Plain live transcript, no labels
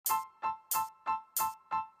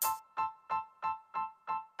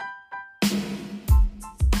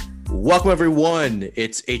Welcome, everyone.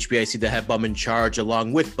 It's HBIC, the head bum in charge,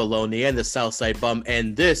 along with Baloney and the Southside Bum,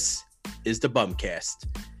 and this is the Bumcast.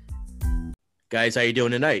 Guys, how you doing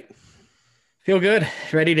tonight? Feel good,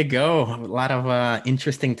 ready to go. A lot of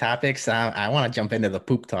interesting topics. I want to jump into the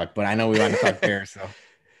poop talk, but I know we want to talk Bears, so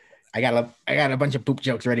I got a bunch of poop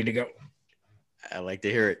jokes ready to go. I like to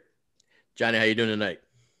hear it. Johnny, how you doing tonight?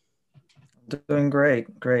 Doing great.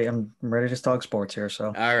 I'm ready to talk sports here. So,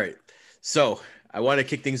 all right. So I want to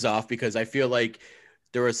kick things off because I feel like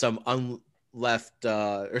there was some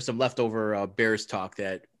leftover Bears talk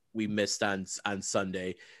that we missed on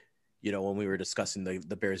Sunday. You know, when we were discussing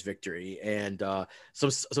the Bears victory, and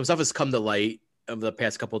some stuff has come to light over the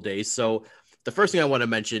past couple of days. So the first thing I want to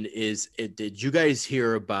mention is, did you guys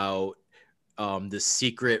hear about the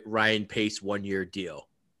secret Ryan Pace 1-year deal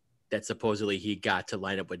that supposedly he got to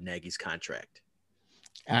line up with Nagy's contract?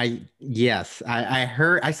 Yes, I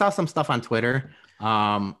heard. I saw some stuff on Twitter.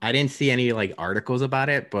 I didn't see any like articles about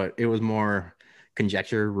it, but it was more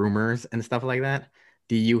conjecture, rumors, and stuff like that.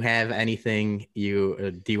 Do you have anything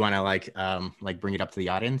do you want to like bring it up to the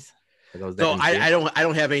audience? For those that I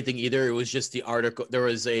don't have anything either. It was just the article. There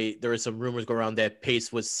was some rumors go around that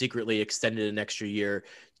Pace was secretly extended an extra year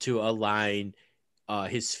to align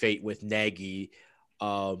his fate with Nagy,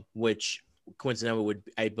 which coincidentally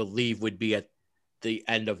I believe would be at the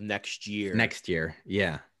end of next year. Next year,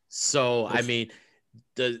 yeah. So I mean,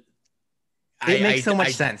 it makes so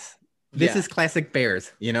much sense. This is classic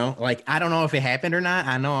Bears, you know, like, I don't know if it happened or not.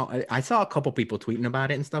 I know I saw a couple people tweeting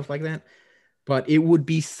about it and stuff like that, but it would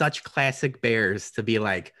be such classic Bears to be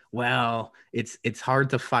like, well, it's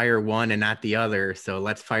hard to fire one and not the other. So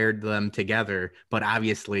let's fire them together, but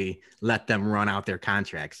obviously let them run out their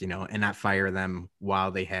contracts, you know, and not fire them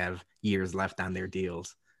while they have years left on their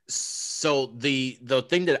deals. So the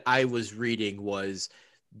thing that I was reading was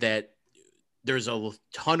that there's a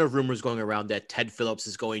ton of rumors going around that Ted Phillips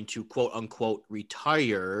is going to quote unquote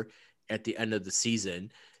retire at the end of the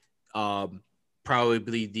season.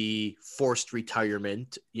 Probably the forced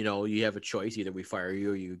retirement. You know, you have a choice. Either we fire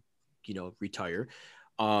you or you retire.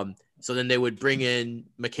 So then they would bring in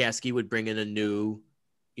McCaskey would bring in a new,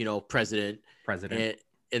 president.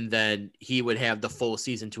 And then he would have the full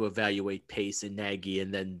season to evaluate Pace and Nagy,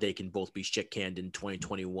 and then they can both be shit canned in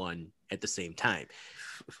 2021 at the same time.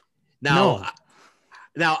 Now,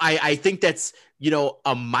 I think that's,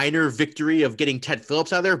 a minor victory of getting Ted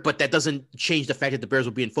Phillips out of there, but that doesn't change the fact that the Bears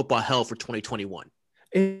will be in football hell for 2021.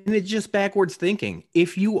 And it's just backwards thinking.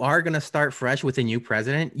 If you are going to start fresh with a new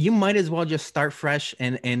president, you might as well just start fresh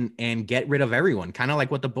and get rid of everyone. Kind of like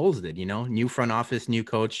what the Bulls did, new front office, new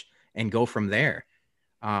coach, and go from there.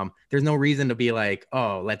 There's no reason to be like,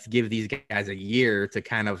 oh, let's give these guys a year to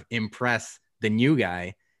kind of impress the new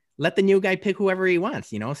guy. Let the new guy pick whoever he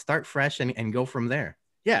wants, start fresh and go from there.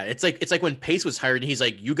 Yeah. It's like when Pace was hired and he's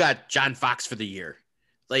like, you got John Fox for the year.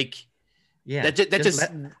 Like, yeah,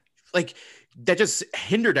 that just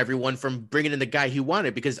hindered everyone from bringing in the guy he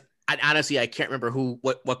wanted, because honestly, I can't remember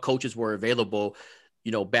what coaches were available,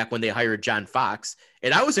 back when they hired John Fox.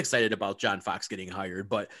 And I was excited about John Fox getting hired,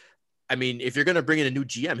 but I mean, if you're going to bring in a new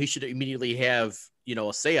GM, he should immediately have,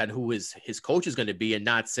 a say on who his coach is going to be, and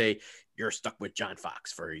not say you're stuck with John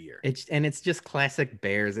Fox for a year. It's just classic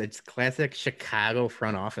Bears. It's classic Chicago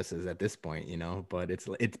front offices at this point, but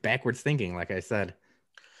it's backwards thinking, like I said.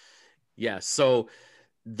 Yeah. So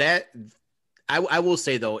that I will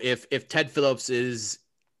say though, if Ted Phillips is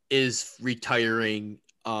retiring,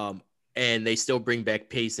 and they still bring back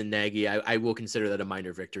Pace and Nagy, I will consider that a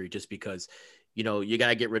minor victory, just because, you got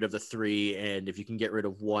to get rid of the three. And if you can get rid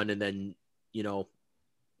of one and then,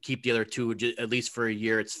 keep the other two at least for a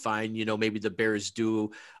year, it's fine. Maybe the Bears do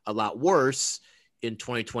a lot worse in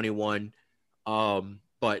 2021.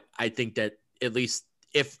 But I think that at least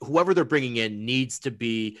if whoever they're bringing in needs to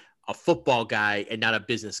be a football guy and not a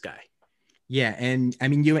business guy. Yeah. And I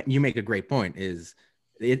mean, you make a great point.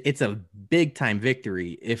 It's a big time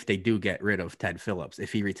victory if they do get rid of Ted Phillips,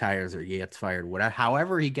 if he retires or he gets fired, whatever,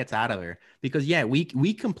 however he gets out of there. Because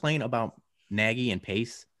we complain about Nagy and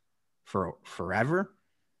Pace for forever,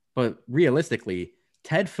 but realistically,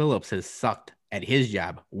 Ted Phillips has sucked at his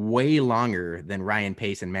job way longer than Ryan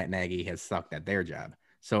Pace and Matt Nagy has sucked at their job.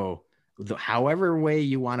 So however way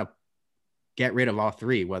you want to get rid of all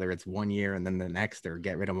three, whether it's 1 year and then the next, or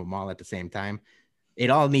get rid of them all at the same time, it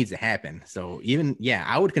all needs to happen. So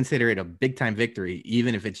I would consider it a big time victory,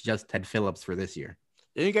 even if it's just Ted Phillips for this year.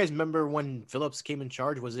 Do you guys remember when Phillips came in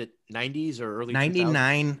charge? Was it 90s or early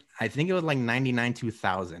 99? 2000s? I think it was like 99,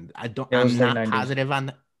 2000. I'm not 90s. positive on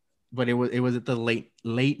that, but it was at the late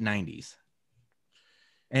 90s.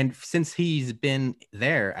 And since he's been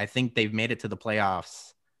there, I think they've made it to the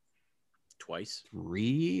playoffs twice,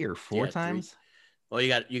 3 or 4 Yeah, 3. times. Well, you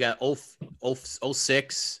got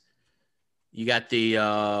 06. You got the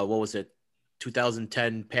what was it,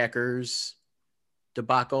 2010 Packers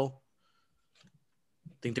debacle.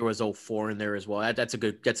 I think there was 04 in there as well. That's a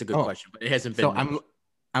good Oh, question, but it hasn't so been.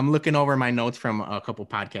 I'm looking over my notes from a couple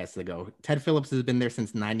podcasts ago. Ted Phillips has been there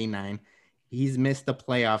since '99. He's missed the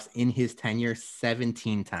playoffs in his tenure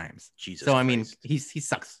 17 times. Jesus So I mean, Christ. he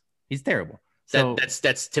sucks. He's terrible. That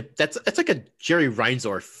So that's like a Jerry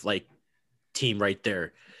Reinsdorf like team right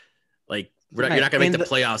there. Like you're right, not gonna make the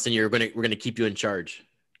playoffs, and we're gonna keep you in charge.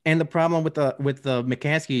 and the problem with the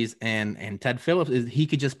McCaskies and Ted Phillips is he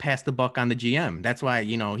could just pass the buck on the GM. That's why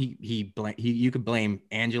you could blame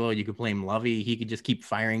Angelo, you could blame Lovey. He could just keep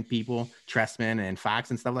firing people, Trestman and Fox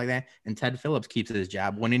and stuff like that. And Ted Phillips keeps his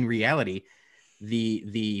job when in reality,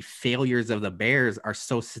 the failures of the Bears are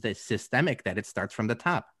so systemic that it starts from the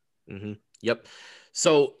top. Mm-hmm. Yep.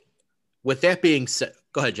 So with that being said,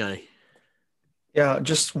 go ahead, Johnny. Yeah,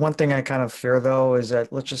 just one thing I kind of fear though is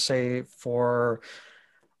that let's just say for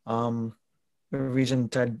um the reason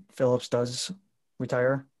Ted Phillips does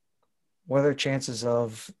retire, what are the chances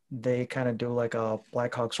of they kind of do like a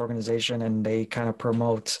Blackhawks organization and they kind of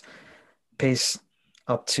promote Pace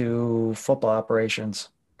up to football operations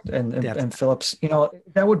That's and Phillips,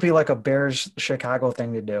 that would be like a Bears Chicago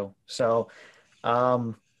thing to do. So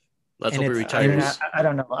um Let's and hope he it's I mean, retires. I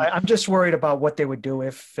don't know. I'm just worried about what they would do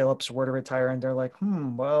if Phillips were to retire and they're like,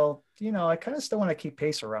 well, I kind of still want to keep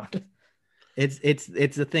Pace around. it's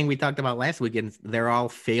the thing we talked about last week, and they're all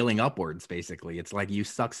failing upwards. Basically, it's like you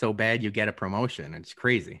suck so bad you get a promotion. It's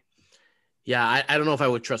crazy. Yeah, I don't know if I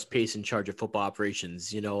would trust Pace in charge of football operations.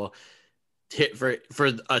 For a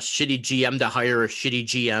shitty GM to hire a shitty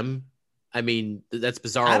GM. I mean, that's I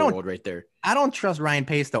bizarre don't world right there. I don't trust Ryan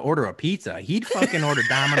Pace to order a pizza. He'd fucking order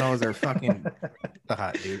Domino's or fucking the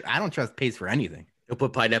Hut, dude. I don't trust Pace for anything. He'll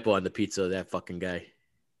put pineapple on the pizza, that fucking guy.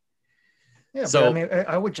 Yeah, but I So mean,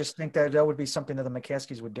 I would just think that that would be something that the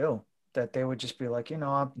McCaskies would do. That they would just be like,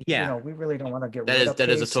 Yeah, we really don't want to get that rid is of that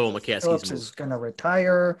is a Pace. total If McCaskey's Phillips move. is going to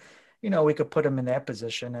retire, we could put him in that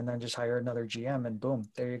position and then just hire another GM and boom,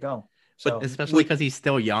 there you go. But So especially because he's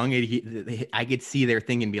still young. I could see their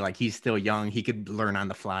thinking be like, he's still young. He could learn on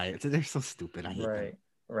the fly. They're so stupid. I hate them.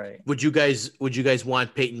 right. would you guys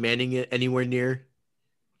want Peyton Manning anywhere near?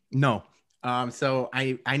 No. So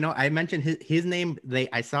I know I mentioned his name.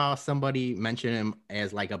 I saw somebody mention him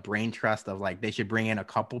as like a brain trust of like they should bring in a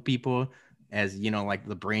couple people as like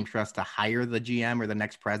the brain trust to hire the GM or the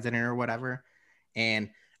next president or whatever.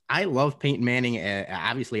 And I love Peyton Manning.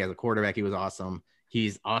 Obviously, as a quarterback, he was awesome.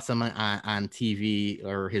 He's awesome on TV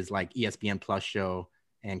or his like ESPN Plus show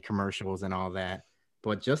and commercials and all that.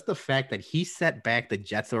 But just the fact that he set back the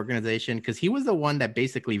Jets organization, because he was the one that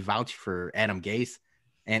basically vouched for Adam Gase.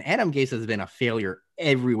 And Adam Gase has been a failure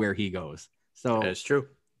everywhere he goes. So That's true.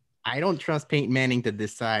 I don't trust Peyton Manning to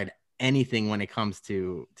decide anything when it comes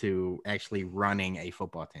to actually running a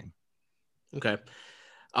football team. Okay.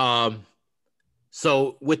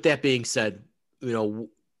 So with that being said,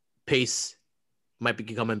 Pace might be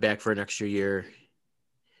coming back for an extra year.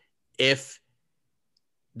 If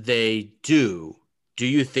they do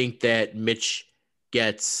you think that Mitch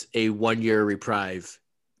gets a 1-year reprieve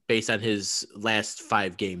based on his last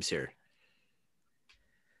 5 games here?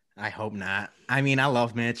 I hope not. I mean, I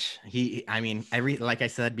love Mitch. Like I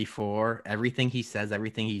said before, everything he says,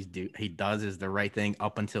 everything he does is the right thing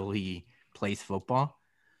up until he plays football.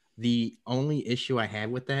 The only issue I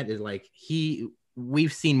have with that is like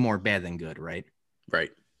we've seen more bad than good, right?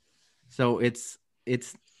 Right. So it's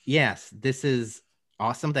yes, this is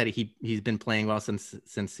awesome that he's been playing well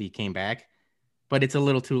since he came back, but it's a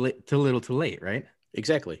little too late, right?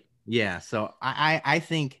 Exactly. Yeah. So I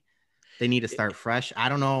think they need to start fresh. I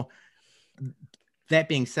don't know. That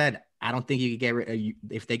being said, I don't think you could get rid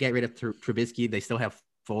if they get rid of Trubisky, they still have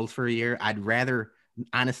Foles for a year. I'd rather,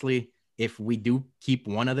 honestly, if we do keep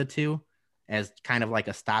one of the two as kind of like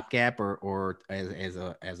a stopgap or as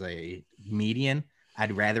a median,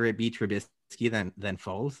 I'd rather it be Trubisky than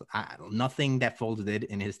Foles. Nothing that Foles did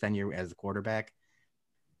in his tenure as a quarterback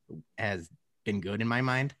has been good in my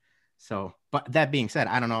mind. So, but that being said,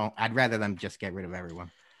 I don't know. I'd rather them just get rid of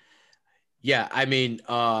everyone. Yeah, I mean,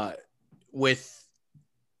 with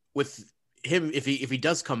him, if he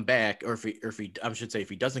does come back, or if he I should say if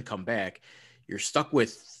he doesn't come back, you're stuck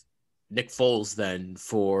with Nick Foles then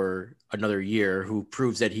for another year, who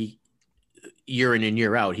proves that he year in and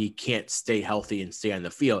year out he can't stay healthy and stay on the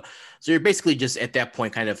field. So you're basically just at that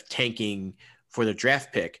point kind of tanking for the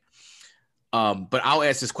draft pick. But I'll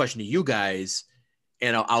ask this question to you guys,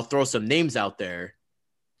 and I'll throw some names out there.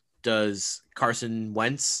 Does Carson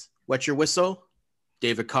Wentz Wet your whistle,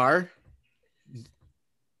 David Carr.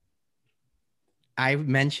 I've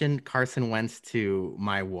mentioned Carson Wentz to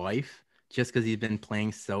my wife just because he's been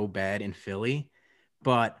playing so bad in Philly.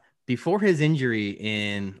 But before his injury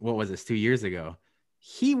in, what was this, 2 years ago,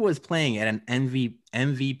 he was playing at an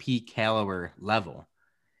MVP caliber level.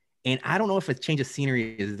 And I don't know if a change of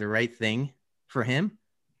scenery is the right thing for him,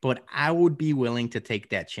 but I would be willing to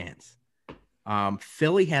take that chance.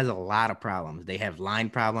 Philly has a lot of problems. They have line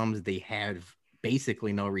problems. They have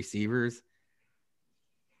basically no receivers.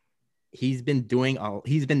 He's been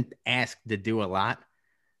asked to do a lot.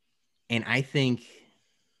 And I think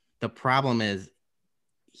the problem is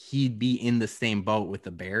he'd be in the same boat with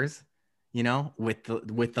the Bears, with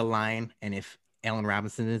the line. And if Allen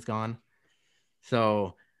Robinson is gone.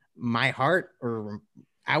 So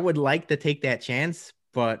I would like to take that chance,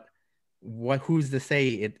 but who's to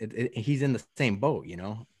say he's in the same boat,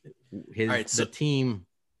 the team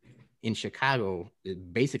in Chicago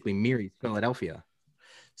basically mirrors Philadelphia.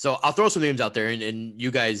 So I'll throw some names out there and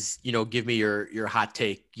you guys, give me your hot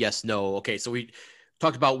take. Yes, no. Okay. So we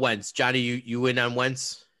talked about Wentz. Johnny, you in on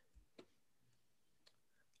Wentz?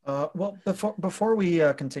 Well, before we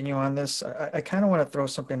continue on this, I kind of want to throw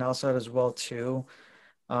something else out as well too.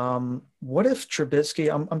 What if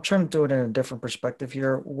Trubisky? I'm trying to do it in a different perspective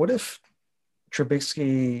here. What if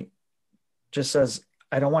Trubisky just says,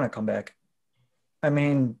 "I don't want to come back"?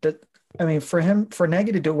 For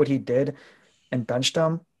Nagy to do what he did and benched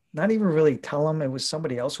him, not even really tell him it was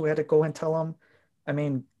somebody else who had to go and tell him. I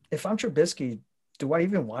mean, if I'm Trubisky, do I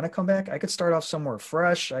even want to come back? I could start off somewhere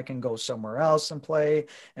fresh. I can go somewhere else and play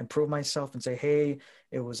and prove myself and say, hey,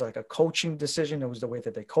 it was like a coaching decision. It was the way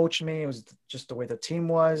that they coached me. It was just the way the team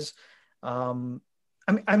was.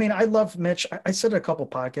 I love Mitch. I said a couple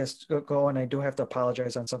podcasts ago, and I do have to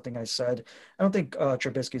apologize on something I said. I don't think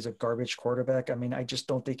Trubisky is a garbage quarterback. I just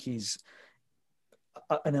don't think he's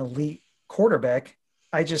an elite quarterback.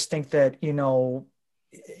 I just think that,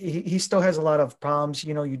 he still has a lot of problems.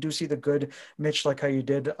 You do see the good Mitch, like how you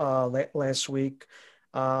did last week.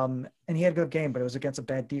 And he had a good game, but it was against a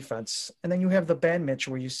bad defense. And then you have the bad Mitch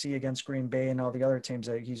where you see against Green Bay and all the other teams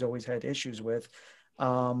that he's always had issues with.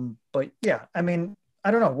 But yeah,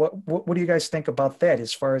 I don't know. What do you guys think about that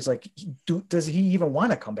as far as like, does he even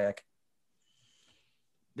want to come back?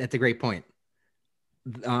 That's a great point.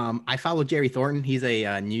 I follow Jerry Thornton. He's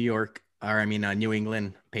a New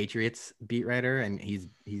England Patriots beat writer, and he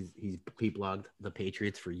blogged the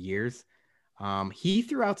Patriots for years. He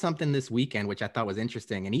threw out something this weekend, which I thought was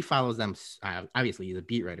interesting, and he follows them. Obviously, he's a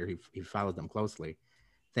beat writer. He follows them closely.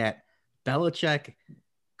 That Belichick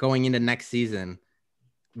going into next season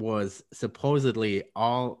was supposedly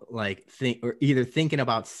all either thinking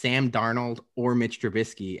about Sam Darnold or Mitch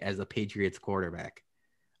Trubisky as a Patriots quarterback.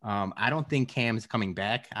 I don't think Cam's coming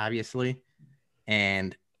back, obviously.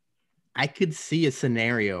 And I could see a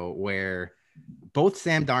scenario where both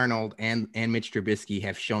Sam Darnold and Mitch Trubisky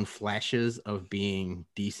have shown flashes of being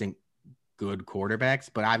decent, good quarterbacks,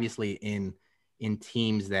 but obviously in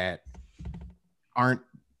teams that aren't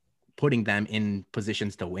putting them in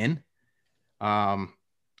positions to win.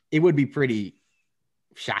 It would be pretty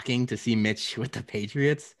shocking to see Mitch with the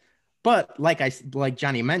Patriots. But like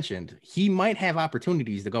Johnny mentioned, he might have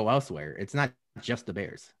opportunities to go elsewhere. It's not just the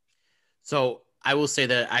Bears. So I will say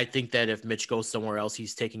that I think that if Mitch goes somewhere else,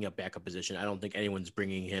 he's taking a backup position. I don't think anyone's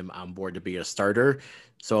bringing him on board to be a starter.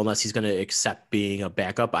 So unless he's going to accept being a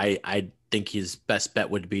backup, I think his best bet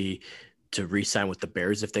would be to re-sign with the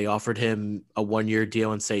Bears if they offered him a 1-year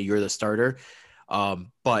deal and say you're the starter.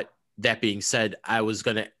 But that being said, that was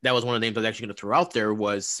one of the names I was actually going to throw out there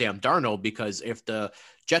was Sam Darnold, because if the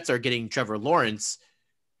Jets are getting Trevor Lawrence,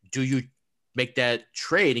 do you make that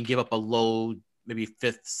trade and give up a low, maybe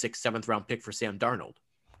 5th, 6th, 7th round pick for Sam Darnold?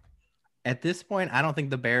 At this point, I don't think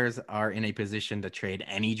the Bears are in a position to trade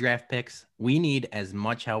any draft picks. We need as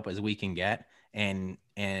much help as we can get, and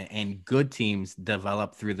good teams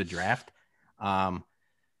develop through the draft.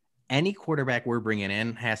 Any quarterback we're bringing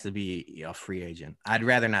in has to be a free agent. I'd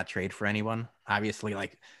rather not trade for anyone. Obviously,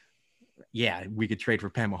 we could trade for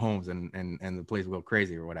Pat Mahomes and the place will go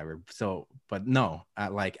crazy or whatever. So, but no,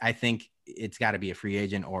 I think it's got to be a free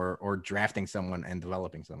agent or drafting someone and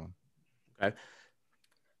developing someone. Okay.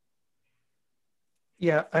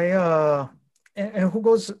 Yeah, and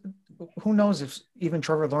who knows if even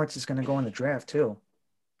Trevor Lawrence is going to go in the draft too.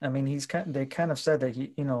 They kind of said that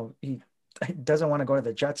he doesn't want to go to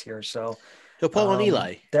the Jets here, so he'll pull on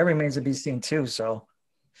Eli. That remains to be seen too. So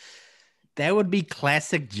that would be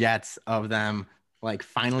classic Jets of them like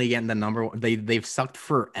finally getting the number one. They've sucked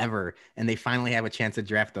forever, and they finally have a chance to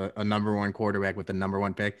draft a number one quarterback with the number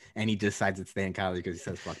one pick, and he decides to stay in college because he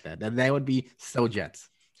says fuck that. That would be so Jets.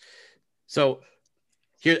 So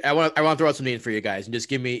here, I want to throw out some names for you guys, and just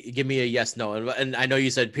give me a yes, no. And I know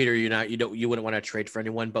you said, Peter, you wouldn't want to trade for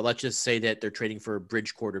anyone, but let's just say that they're trading for a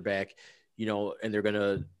bridge quarterback, and they're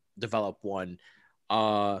gonna develop one.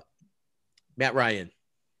 Matt Ryan.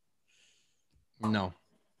 No.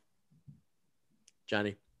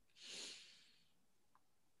 Johnny.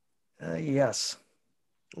 Yes.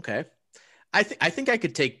 Okay. I think I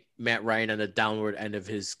could take Matt Ryan on the downward end of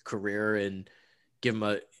his career and give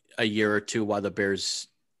him a year or two while the Bears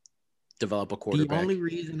develop a quarterback. The only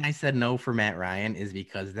reason I said no for Matt Ryan is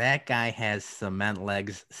because that guy has cement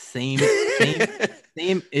legs, same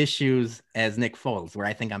issues as Nick Foles, where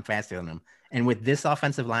I think I'm faster than him. And with this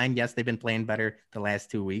offensive line, yes, they've been playing better the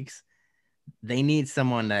last 2 weeks. They need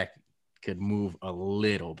someone that could move a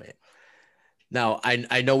little bit. Now,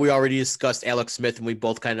 I know we already discussed Alex Smith, and we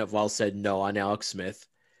both kind of all said no on Alex Smith.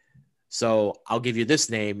 So I'll give you this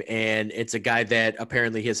name, and it's a guy that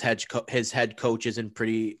apparently his head coach isn't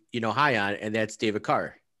pretty, high on, and that's David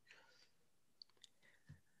Carr.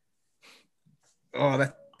 Oh,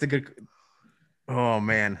 that's a good. Oh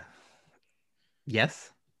man.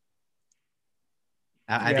 Yes.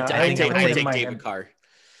 I take David Carr.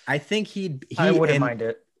 I think I wouldn't mind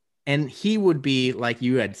it. And he would be, like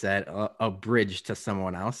you had said, a bridge to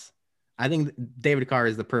someone else. I think David Carr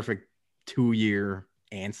is the perfect 2-year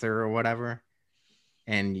answer or whatever.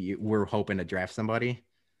 And we're hoping to draft somebody.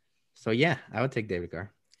 So, yeah, I would take David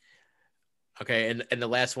Carr. Okay, and the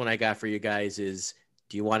last one I got for you guys is,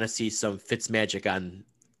 do you want to see some Fitzmagic on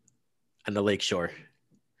the Lakeshore?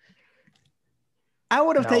 I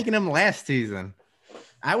would have taken him last season.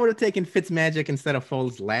 I would have taken Fitzmagic instead of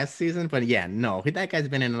Foles last season, but yeah, no, that guy's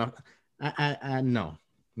been in enough. No,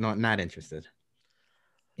 not interested.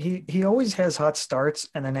 He always has hot starts,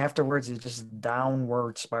 and then afterwards it's just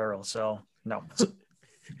downward spiral. So no.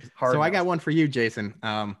 Hard enough. I got one for you, Jason,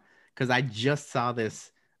 because I just saw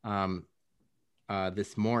this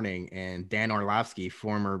this morning, and Dan Orlovsky,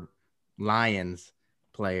 former Lions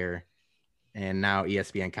player and now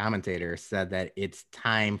ESPN commentator, said that it's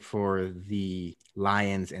time for the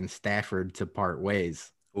Lions and Stafford to part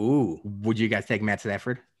ways. Ooh. Would you guys take Matt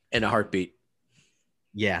Stafford? In a heartbeat.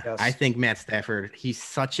 Yeah, yes. I think Matt Stafford, he's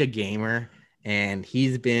such a gamer, and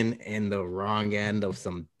he's been in the wrong end of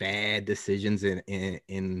some bad decisions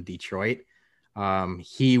in Detroit.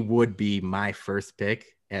 He would be my first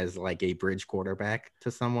pick as like a bridge quarterback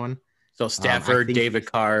to someone. So Stafford,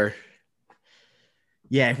 David Carr.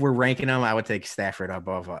 Yeah, if we're ranking them, I would take Stafford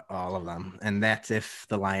above all of them, and that's if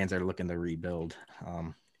the Lions are looking to rebuild.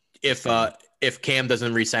 If Cam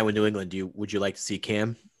doesn't re-sign with New England, would you like to see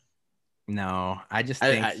Cam? No, I just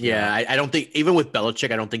think I don't think, even with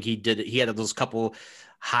Belichick, I don't think he did it. He had those couple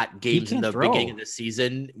hot games in the beginning of the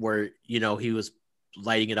season where he was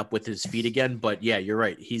lighting it up with his feet again. But yeah, you're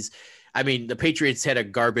right. The Patriots had a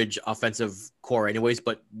garbage offensive core anyways,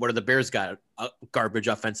 but what do the Bears got? A garbage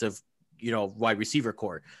offensive wide receiver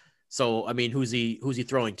core. So, who's he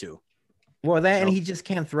throwing to? Well, and he just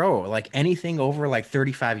can't throw like anything over like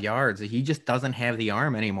 35 yards. He just doesn't have the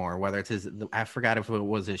arm anymore, whether it's I forgot if it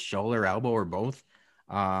was his shoulder, elbow, or both.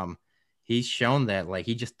 He's shown that like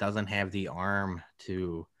he just doesn't have the arm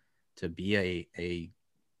to be a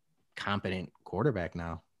competent quarterback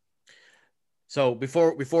now. So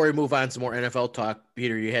before we move on to more NFL talk,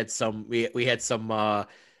 Peter, you had we had some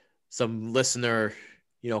listener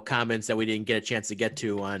comments that we didn't get a chance to get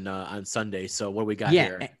to on Sunday. So what do we got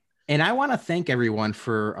here? And I want to thank everyone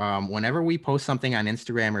for whenever we post something on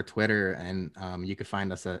Instagram or Twitter, and you can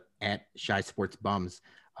find us at Shy Sports Bums.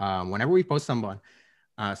 Whenever we post something,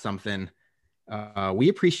 we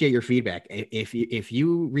appreciate your feedback. If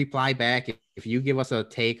you reply back, if you give us a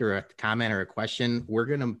take or a comment or a question, we're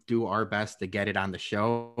gonna do our best to get it on the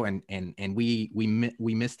show. And we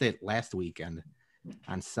missed it last weekend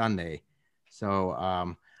on Sunday. So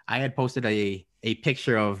I had posted a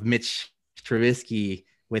picture of Mitch Trubisky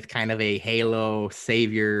with kind of a halo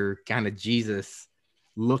savior kind of Jesus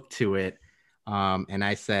look to it. And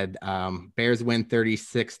I said, Bears win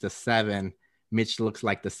 36-7. Mitch looks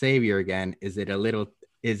like the savior again. Is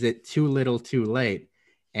it too little too late?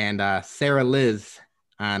 And Sarah Liz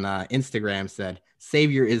on Instagram said,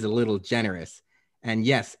 savior is a little generous. And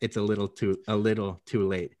yes, it's a little too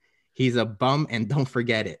late. He's a bum, and don't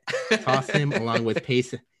forget it. Toss him along with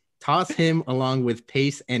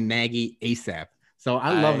Pace and Nagy ASAP. So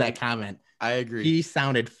I love that comment. I agree. He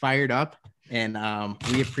sounded fired up, and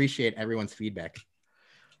we appreciate everyone's feedback.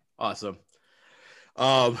 Awesome.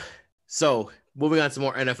 So moving on to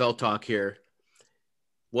more NFL talk here.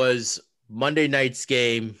 Was Monday night's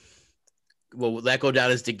game, will that go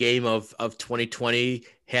down as the game of 2020?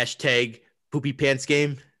 Hashtag poopy pants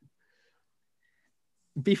game.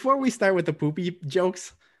 Before we start with the poopy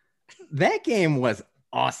jokes, that game was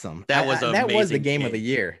awesome. That was an that was the amazing game of the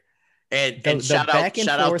year. And The back and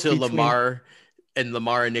shout out forth to between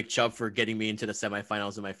Lamar and Nick Chubb for getting me into the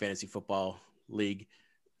semifinals in my fantasy football league.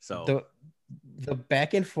 So the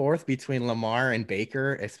back and forth between Lamar and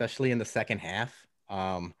Baker, especially in the second half,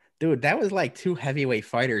 dude, that was like two heavyweight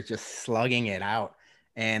fighters just slugging it out,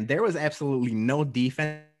 and there was absolutely no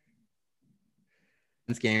defense.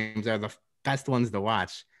 Games are the best ones to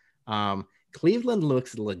watch. Cleveland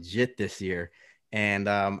looks legit this year, and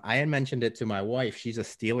I had mentioned it to my wife. She's a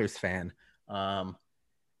Steelers fan.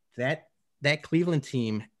 That Cleveland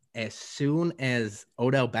team, as soon as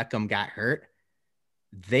Odell Beckham got hurt,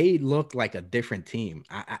 they looked like a different team.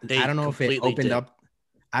 I don't know if it opened up.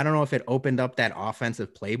 I don't know if it opened up that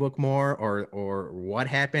offensive playbook more or what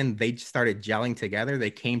happened. They just started gelling together.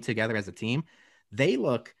 They came together as a team. They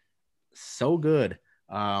look so good.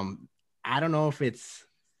 I don't know if it's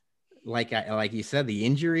like you said, the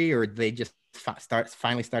injury, or they just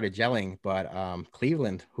finally started gelling. But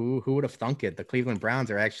Cleveland, who would have thunk it? The Cleveland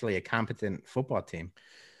Browns are actually a competent football team.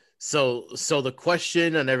 So the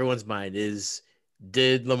question on everyone's mind is,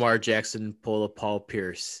 did Lamar Jackson pull a Paul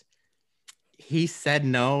Pierce? He said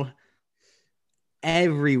no.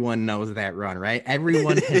 Everyone knows that run, right?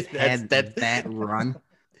 Everyone has had that run.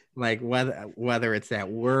 Like whether it's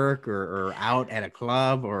at work or out at a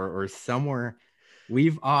club or somewhere,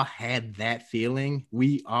 we've all had that feeling.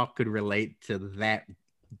 We all could relate to that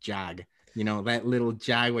jog. That little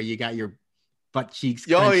jog where you got your butt cheeks.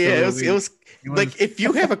 Oh yeah, it was like if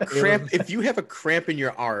you have a cramp, if you have a cramp in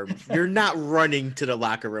your arm, you're not running to the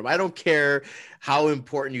locker room. I don't care how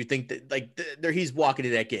important you think that. Like there, he's walking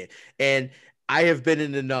to that game, and I have been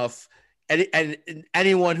in enough, and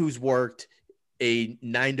anyone who's worked a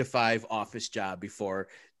 9-to-5 office job before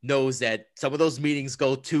knows that some of those meetings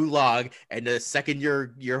go too long, and the second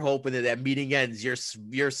you're hoping that meeting ends,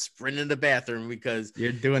 you're sprinting the bathroom because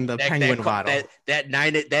you're doing the penguin waddle. That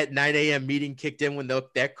 9 a.m. meeting kicked in when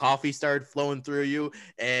that coffee started flowing through you,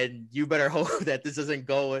 and you better hope that this doesn't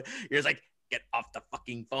go. You're just like, get off the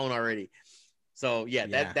fucking phone already. So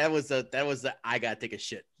yeah. that was the I gotta take a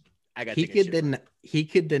shit. He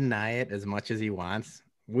could deny it as much as he wants.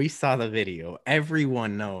 We saw the video.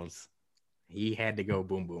 Everyone knows he had to go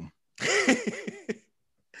boom boom.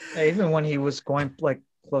 Yeah, even when he was going like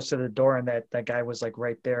close to the door and that guy was like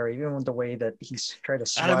right there, even with the way that he's trying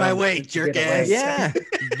to out of my way, jerk ass. Yeah.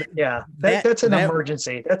 Yeah. That's an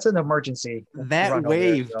emergency. That's an emergency. That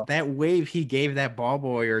wave he gave that ball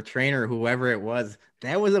boy or trainer, whoever it was,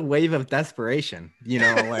 that was a wave of desperation.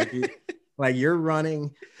 Like you're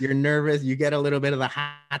running, you're nervous, you get a little bit of the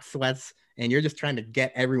hot sweats, and you're just trying to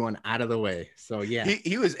get everyone out of the way. So yeah,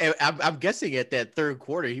 he was. I'm guessing at that third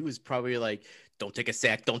quarter, he was probably like, "Don't take a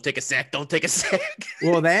sack, don't take a sack, don't take a sack."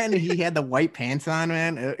 Well, then he had the white pants on,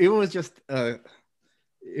 man. It was just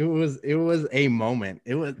it was a moment.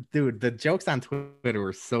 It was, dude. The jokes on Twitter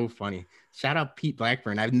were so funny. Shout out Pete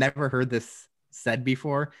Blackburn. I've never heard this said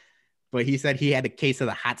before, but he said he had a case of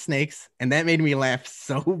the hot snakes, and that made me laugh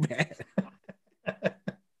so bad.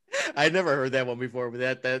 I never heard that one before,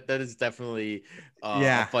 but that is definitely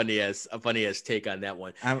a funny as take on that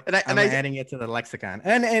one. I'm adding it to the lexicon,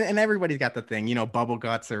 and everybody's got the thing, bubble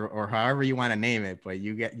guts or however you want to name it, but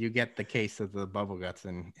you get the case of the bubble guts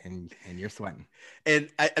and you're sweating. And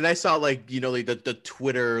I saw like the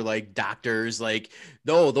Twitter like doctors like,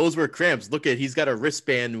 no, those were cramps. Look at, he's got a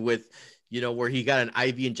wristband with where he got an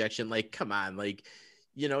IV injection. Like, come on, like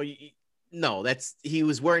no, he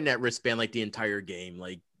was wearing that wristband like the entire game.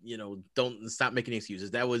 Like, don't stop making excuses.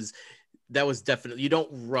 That was definitely, you don't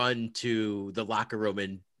run to the locker room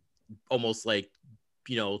and almost like,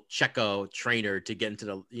 check a trainer to get into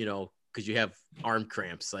the, because you have arm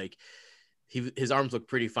cramps. Like his arms look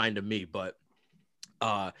pretty fine to me, but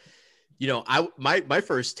my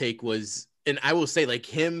first take was, and I will say like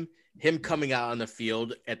him coming out on the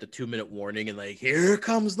field at the 2-minute warning and like, here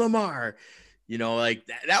comes Lamar. Like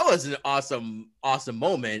that was an awesome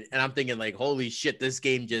moment. And I'm thinking like, holy shit, this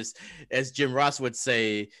game just, as Jim Ross would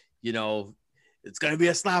say, it's going to be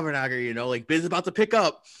a slobber knocker, like Biz about to pick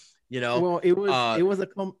up, Well, it was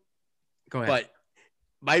go ahead. But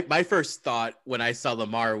my first thought when I saw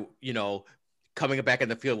Lamar, coming back in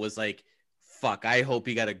the field was like, fuck, I hope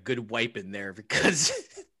he got a good wipe in there, because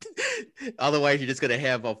otherwise you're just going to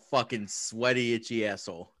have a fucking sweaty, itchy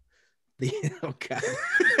asshole. Oh God.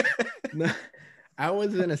 No. I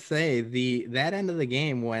was gonna say that end of the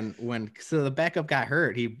game when so the backup got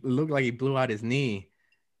hurt, he looked like he blew out his knee,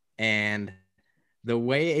 and the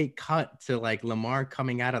way it cut to like Lamar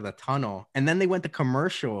coming out of the tunnel, and then they went to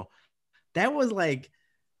commercial. That was like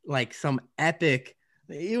some epic.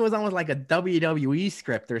 It was almost like a WWE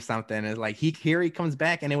script or something. It's like he comes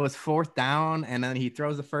back, and it was fourth down, and then he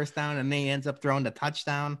throws the first down, and then he ends up throwing the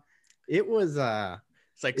touchdown. It was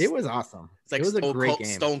it was awesome. It's like it was a great game.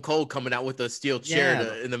 Stone Cold coming out with a steel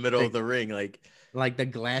chair in the middle of the ring, like the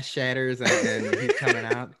glass shatters and he's coming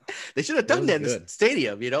out. They should have done that in the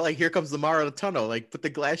stadium, like here comes Lamar out of the tunnel, like put the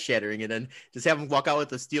glass shattering and then just have him walk out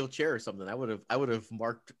with a steel chair or something. I would have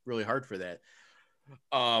marked really hard for that.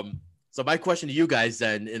 So my question to you guys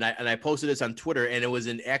then, and I posted this on Twitter, and it was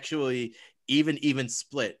an actually even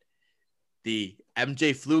split: the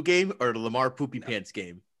MJ flu game or the Lamar poopy pants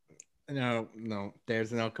game. No,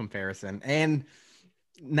 there's no comparison. And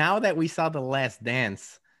now that we saw The Last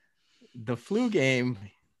Dance, the flu game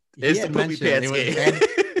is the poopy pants game.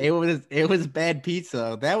 It was bad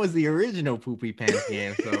pizza. That was the original poopy pants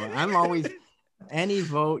game. So I'm always any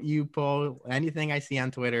vote you poll, anything I see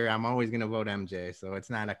on Twitter, I'm always gonna vote MJ. So it's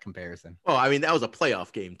not a comparison. Oh, I mean that was a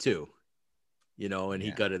playoff game too, and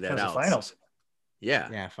he gutted that out. Finals.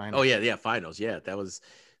 Yeah, finals. Oh yeah, finals. Yeah, that was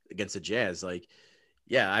against the Jazz.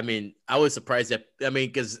 Yeah, I mean, I was surprised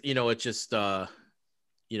because it's just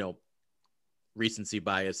recency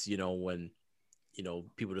bias. When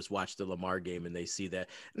people just watch the Lamar game and they see that.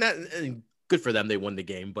 And good for them, they won the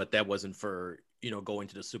game, but that wasn't for going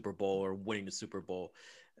to the Super Bowl or winning the Super Bowl.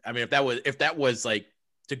 I mean, if that was like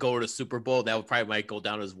to go to the Super Bowl, that would probably might go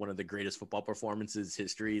down as one of the greatest football performances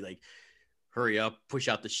history. Like, hurry up, push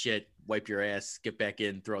out the shit, wipe your ass, get back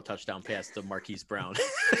in, throw a touchdown pass to Marquise Brown.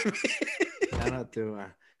 Shout out to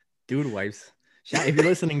Dude Wipes. If you're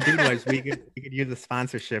listening, Dude Wipes, we could use a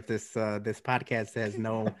sponsorship. This podcast has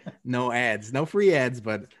no ads, no free ads,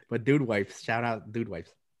 but Dude Wipes. Shout out Dude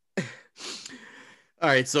Wipes. All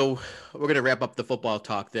right, so we're gonna wrap up the football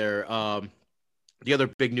talk there. The other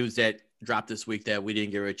big news that dropped this week that we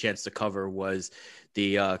didn't get a chance to cover was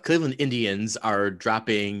the Cleveland Indians are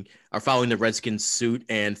following the Redskins suit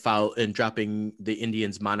and dropping the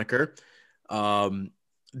Indians moniker.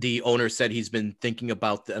 The owner said he's been thinking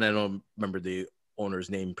about and I don't remember the owner's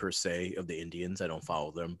name per se of the Indians. I don't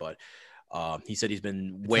follow them, but he said he's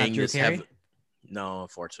been weighing this heavily. No,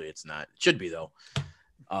 unfortunately, it's not. It should be though.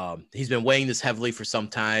 He's been weighing this heavily for some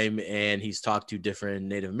time, and he's talked to different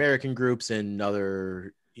Native American groups and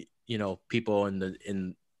other, people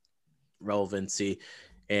in relevancy,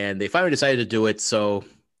 and they finally decided to do it. So,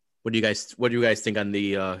 what do you guys think on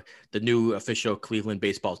the new official Cleveland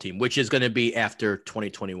baseball team, which is going to be after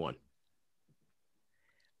 2021?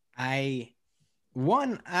 I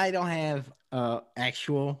don't have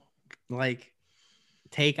actual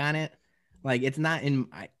take on it. It's not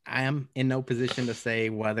I am in no position to say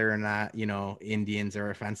whether or not, Indians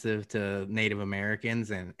are offensive to Native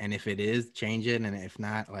Americans. And if it is, change it. And if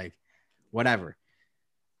not, whatever.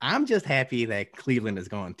 I'm just happy that Cleveland is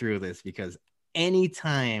going through this because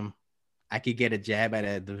anytime I could get a jab at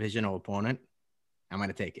a divisional opponent, I'm going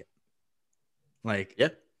to take it.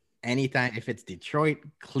 Anytime, if it's Detroit,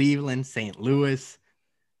 Cleveland, St. Louis,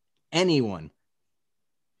 anyone,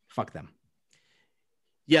 fuck them.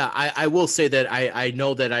 Yeah, I will say that I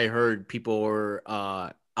know that I heard people were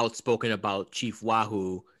outspoken about Chief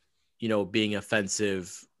Wahoo, being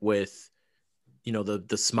offensive with,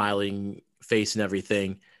 the smiling face and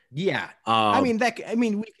everything. Yeah.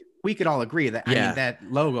 We could all agree that, that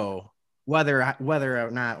logo, whether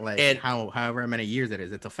or not however many years it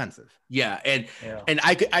is, it's offensive. Yeah. And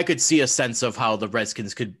I could see a sense of how the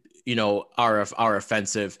Redskins could, are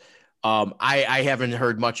offensive. I haven't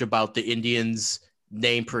heard much about the Indians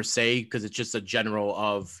name per se because it's just a general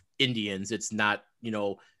of Indians. It's not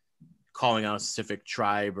calling out a specific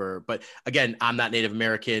tribe but again, I'm not Native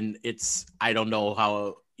American. I don't know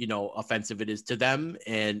how offensive it is to them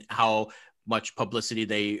and how much publicity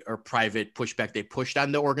they or private pushback they pushed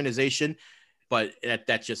on the organization, but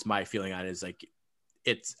that's just my feeling on it is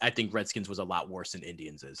I think Redskins was a lot worse than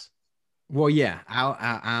Indians is. Well, yeah,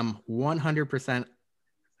 I'm 100%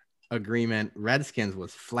 agreement. Redskins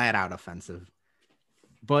was flat out offensive.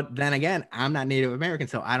 But then again, I'm not Native American,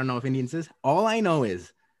 so I don't know if Indians is. All I know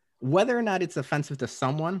is whether or not it's offensive to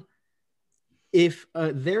someone, if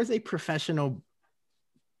there's a professional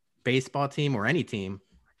baseball team or any team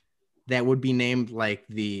that would be named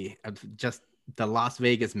just the Las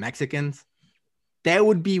Vegas Mexicans, that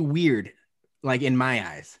would be weird, in my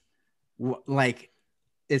eyes.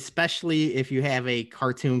 Especially if you have a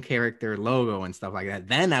cartoon character logo and stuff like that,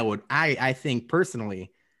 then I think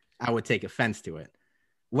personally, I would take offense to it.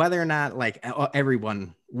 Whether or not like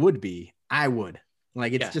everyone would be, I would.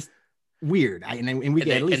 Like it's just weird. And we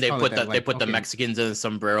can at least call it that. They put the Mexicans in a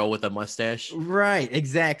sombrero with a mustache. Right,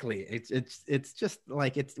 exactly. It's just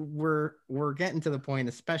like we're getting to the point,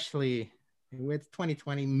 especially with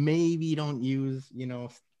 2020. Maybe you don't use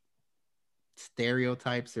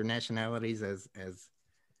stereotypes or nationalities as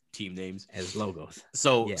team names, as logos.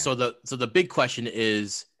 So the big question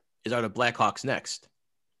is are the Blackhawks next?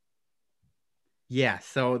 Yeah,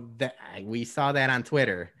 so we saw that on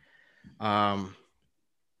Twitter. And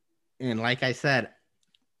like I said,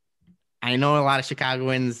 I know a lot of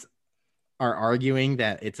Chicagoans are arguing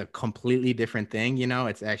that it's a completely different thing.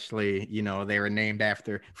 It's actually, they were named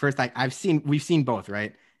after first. We've seen both,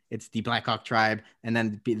 right? It's the Blackhawk tribe, and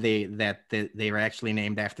then they were actually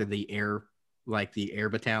named after the air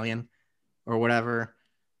battalion or whatever.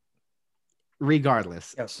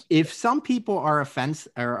 Regardless, yes. If some people are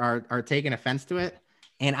taking offense to it,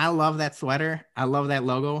 and I love that sweater, I love that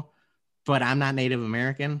logo, but I'm not Native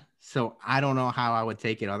American, so I don't know how I would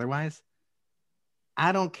take it otherwise.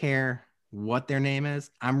 I don't care what their name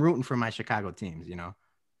is. I'm rooting for my Chicago teams,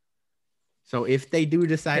 So if they do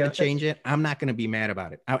decide to change it, I'm not going to be mad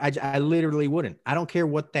about it. I literally wouldn't. I don't care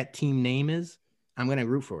what that team name is. I'm going to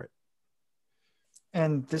root for it.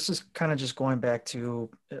 And this is kind of just going back to,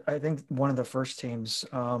 I think, one of the first teams.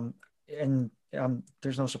 There's no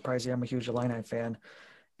surprise here, I'm a huge Illini fan,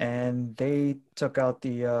 and they took out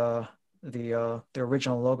the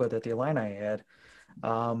original logo that the Illini had.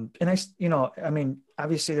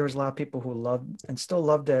 Obviously there was a lot of people who loved and still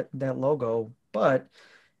love that logo, but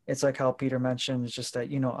it's like how Peter mentioned, it's just that,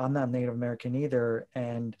 I'm not Native American either.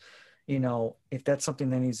 And, if that's something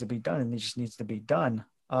that needs to be done, and it just needs to be done.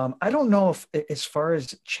 I don't know if, as far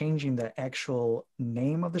as changing the actual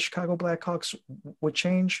name of the Chicago Blackhawks would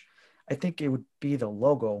change. I think it would be the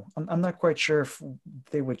logo. I'm not quite sure if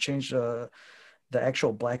they would change the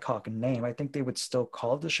actual Blackhawk name. I think they would still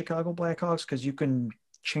call it the Chicago Blackhawks, because you can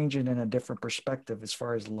change it in a different perspective as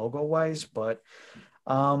far as logo wise. But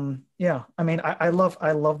yeah, I mean, I love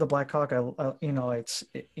the Blackhawk. It's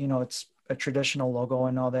a traditional logo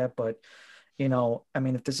and all that, but I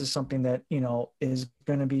mean, if this is something that, is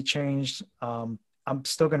going to be changed, I'm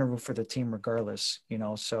still going to root for the team regardless,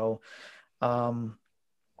 so,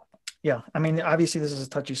 yeah, I mean, obviously this is a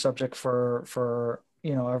touchy subject for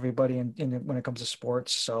everybody when it comes to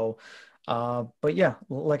sports. So, but yeah,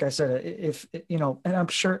 like I said, if, and I'm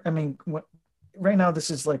sure, I mean, right now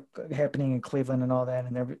this is like happening in Cleveland and all that,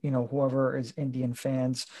 and whoever is Indian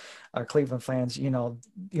fans, Cleveland fans,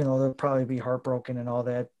 they'll probably be heartbroken and all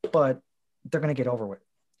that, but they're going to get over it.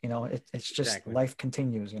 It's just exactly. Life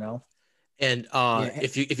continues, And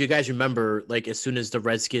if you guys remember, like as soon as the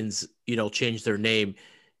Redskins, changed their name,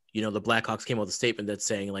 the Blackhawks came out with a statement that's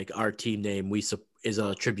saying like our team name is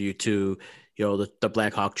a tribute to, the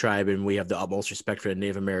Blackhawk tribe, and we have the utmost respect for the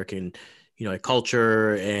Native American,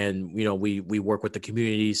 culture, and we work with the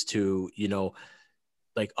communities to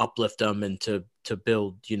like uplift them and to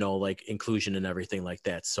build like inclusion and everything like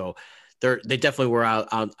that. So they definitely were out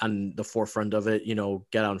on the forefront of it,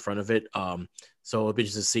 get out in front of it. So it'll be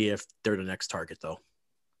interesting to see if they're the next target though.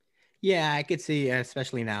 Yeah, I could see,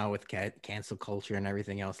 especially now with cancel culture and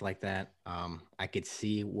everything else like that. I could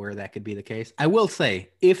see where that could be the case. I will say,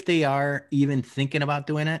 if they are even thinking about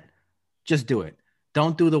doing it, just do it.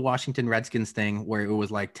 Don't do the Washington Redskins thing where it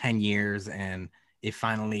was like 10 years and it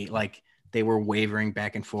finally, like, they were wavering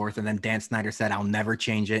back and forth. And then Dan Snyder said, I'll never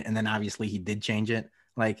change it. And then obviously he did change it.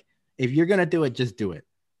 Like, if you're going to do it, just do it.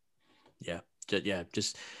 Yeah.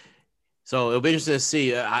 Just so it'll be interesting to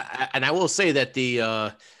see. And I will say that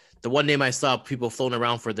the one name I saw people floating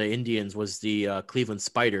around for the Indians was the Cleveland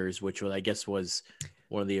Spiders, which I guess was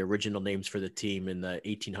one of the original names for the team in the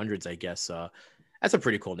 1800s, I guess. That's a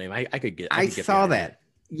pretty cool name. I saw that.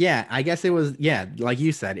 Yeah, I guess it was, like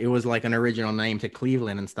you said, it was like an original name to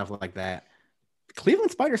Cleveland and stuff like that.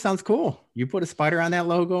 Cleveland Spider sounds cool. You put a spider on that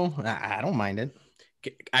logo, I don't mind it.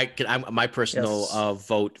 My personal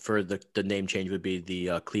vote for the name change would be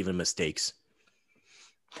the Cleveland Mistakes.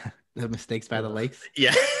 The Mistakes by the Lakes?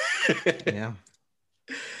 Yeah. Yeah.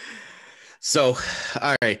 So,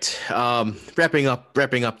 all right. Wrapping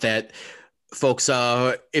up that, folks,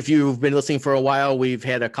 if you've been listening for a while, we've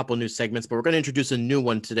had a couple new segments, but we're going to introduce a new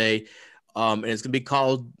one today. And it's going to be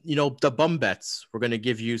called, the Bum Bets. We're going to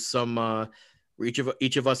give you some,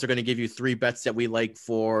 each of us are going to give you 3 bets that we like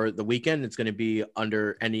for the weekend. It's going to be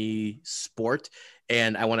under any sport.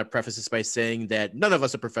 And I want to preface this by saying that none of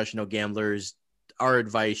us are professional gamblers. Our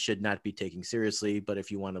advice should not be taken seriously, but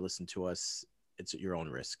if you want to listen to us, it's at your own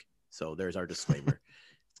risk. So there's our disclaimer.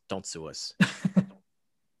 Don't sue us.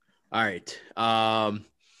 All right.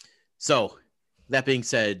 So that being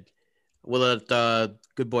said, we'll let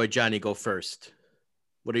good boy Johnny go first.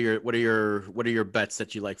 What are your bets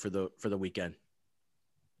that you like for the weekend?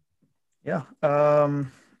 Yeah.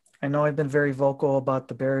 I know I've been very vocal about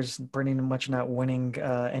the Bears pretty much not winning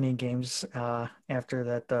any games after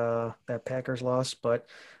that Packers loss, but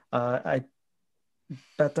I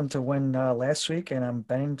bet them to win last week, and I'm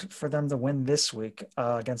betting for them to win this week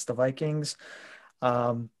against the Vikings.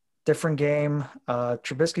 Um, Different game.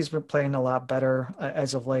 Trubisky's been playing a lot better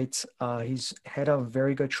as of late. He's had a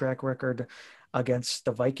very good track record against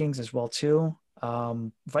the Vikings as well too.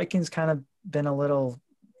 Vikings kind of been a little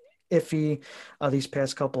iffy these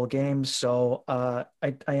past couple of games, so I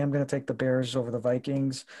am going to take the Bears over the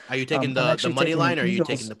Vikings. Are you taking I'm the actually money taking the line, or are you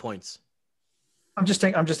taking Eagles. the points? I'm just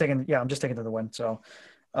taking to the win. So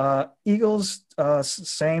Eagles,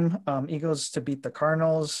 same. Eagles to beat the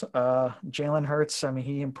Cardinals. Jalen Hurts, I mean,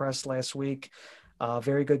 he impressed last week.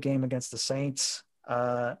 Very good game against the Saints.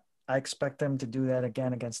 I expect them to do that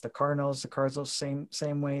again against the Cardinals. The Cardinals,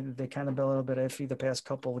 same way. They kind of been a little bit iffy the past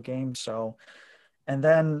couple of games. So, and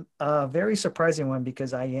then very surprising one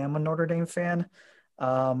because I am a Notre Dame fan.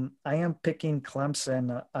 I am picking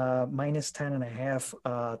Clemson minus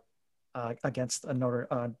 10.5 against a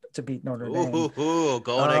Notre to beat Notre Dame.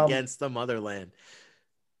 Going Um, against the motherland.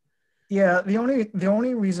 yeah, the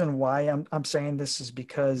only reason why I'm saying this is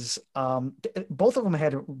because both of them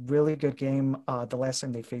had a really good game the last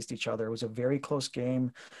time they faced each other. It was a very close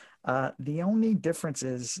game. The only difference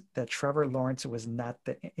is that Trevor Lawrence was not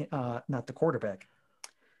the quarterback.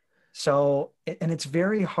 So, and it's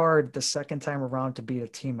very hard the second time around to beat a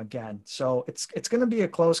team again. So it's going to be a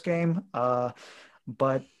close game.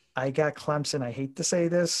 But I got Clemson. I hate to say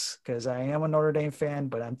this because I am a Notre Dame fan,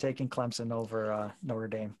 but I'm taking Clemson over Notre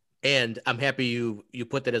Dame. And I'm happy you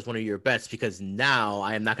put that as one of your bets, because now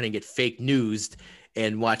I am not going to get fake news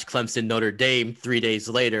and watch Clemson Notre Dame 3 days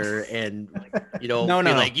later and No, be no,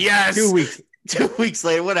 like, yes, 2 weeks. 2 weeks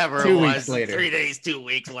later, whatever it 2 weeks was, later. 3 days, 2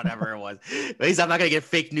 weeks, whatever it was. At least I'm not going to get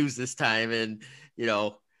fake news this time and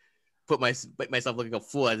make myself looking a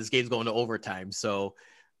fool as this game's going to overtime. So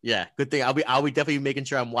yeah, good thing. I'll be definitely making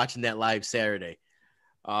sure I'm watching that live Saturday.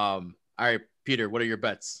 All right, Peter, what are your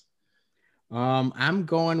bets? I'm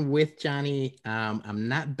going with Johnny. I'm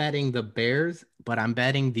not betting the Bears, but I'm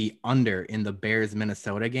betting the under in the Bears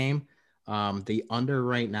Minnesota game. The under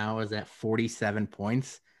right now is at 47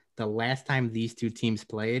 points. The last time these two teams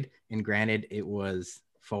played, and granted it was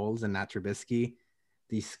Foles and not Trubisky,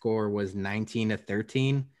 the score was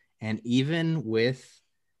 19-13. And even with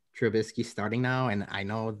Trubisky starting now, and I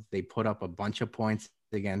know they put up a bunch of points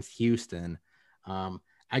against Houston,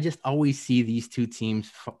 I just always see these two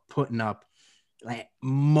teams putting up like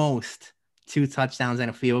most 2 touchdowns and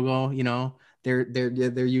a field goal.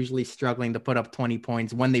 They're usually struggling to put up 20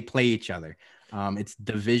 points when they play each other. It's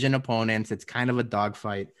division opponents. It's kind of a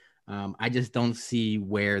dogfight. I just don't see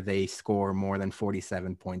where they score more than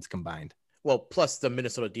 47 points combined. Well, plus the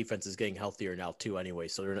Minnesota defense is getting healthier now too, anyway.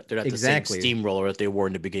 So they're not the same Exactly. steamroller that they were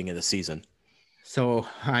in the beginning of the season. So,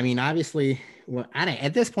 I mean, obviously, well,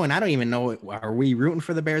 at this point, I don't even know. Are we rooting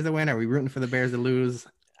for the Bears to win? Are we rooting for the Bears to lose?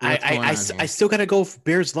 What's going on here? I still got to go for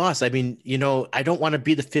Bears loss. I mean, I don't want to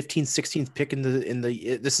be the 15th, 16th pick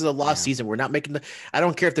this is a lost season. We're not making I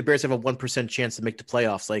don't care if the Bears have a 1% chance to make the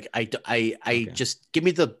playoffs. Like I just give me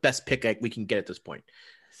the best pick we can get at this point.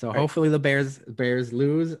 So hopefully the Bears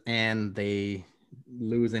lose, and they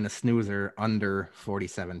lose in a snoozer under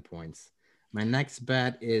 47 points. My next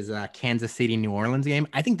bet is Kansas City, New Orleans game.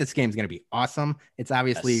 I think this game is going to be awesome. It's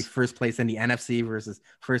obviously first place in the NFC versus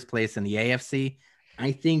first place in the AFC.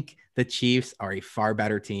 I think the Chiefs are a far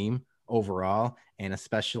better team overall, and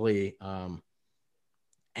especially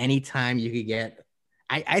anytime you could get,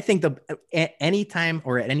 I think anytime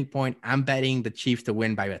or at any point, I'm betting the Chiefs to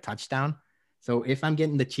win by a touchdown. So if I'm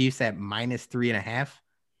getting the Chiefs at minus 3.5,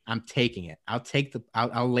 I'm taking it.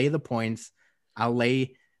 I'll lay the points. I'll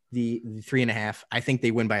lay the 3.5. I think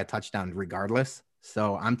they win by a touchdown regardless.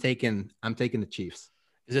 So I'm taking the Chiefs.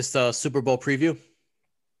 Is this the Super Bowl preview?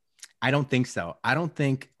 I don't think so. I don't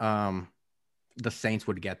think the Saints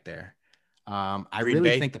would get there. I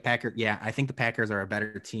really think the Packers. Yeah, I think the Packers are a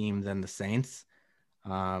better team than the Saints.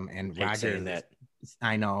 And Rodgers,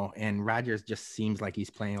 I know, and Rodgers just seems like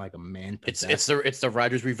he's playing like a man possessed. It's the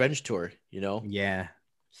Rodgers revenge tour, Yeah.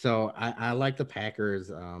 So I like the Packers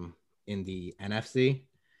in the NFC.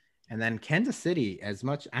 And then Kansas City, I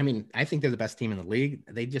think they're the best team in the league.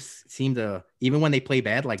 They just seem to, even when they play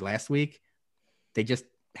bad, like last week, they just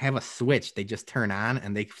have a switch. They just turn on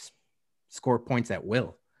and they score points at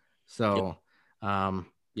will. So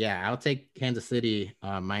Yeah, I'll take Kansas City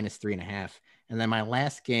 -3.5. And then my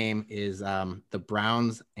last game is the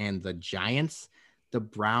Browns and the Giants. The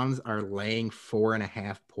Browns are laying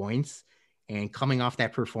 4.5 points, and coming off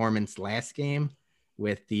that performance last game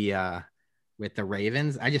with the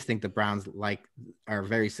Ravens, I just think the Browns are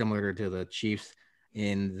very similar to the Chiefs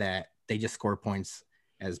in that they just score points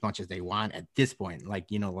as much as they want at this point, like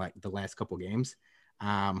the last couple games.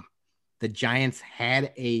 Um, the Giants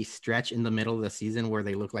had a stretch in the middle of the season where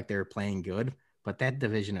they looked like they were playing good, but that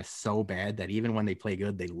division is so bad that even when they play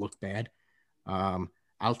good, they look bad.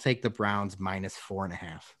 I'll take the Browns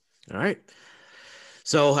 -4.5. All right.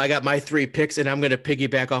 So I got my 3 picks, and I'm going to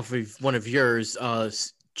piggyback off of one of yours,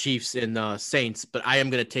 Chiefs and Saints, but I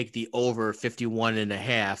am going to take the over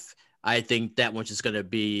 51.5. I think that one's just going to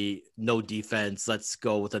be no defense. Let's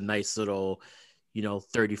go with a nice little,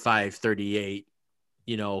 35-38,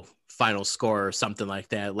 final score or something like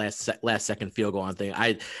that. Last second field goal on thing.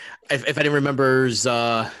 If anyone remembers,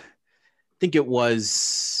 I think it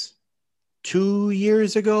was 2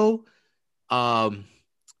 years ago.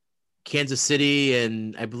 Kansas City,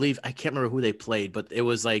 and I believe I can't remember who they played, but it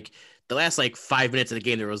was like the last 5 minutes of the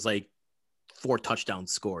game, there was 4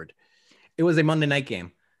 touchdowns scored. It was a Monday night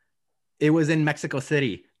game. It was in Mexico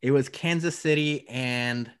City. It was Kansas City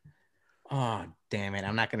and oh damn it,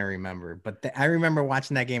 I'm not gonna remember. But I remember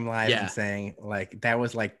watching that game live and saying that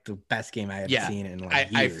was the best game I had seen in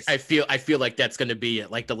years. I feel like that's gonna be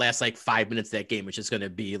it. The last 5 minutes of that game, which is gonna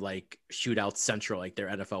be shootout central, their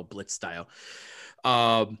NFL blitz style.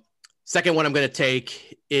 Second one I'm going to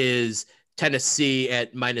take is Tennessee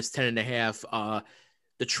at -10.5.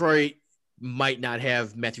 Detroit might not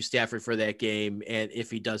have Matthew Stafford for that game, and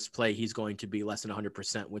if he does play, he's going to be less than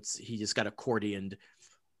 100%, which he just got accordioned,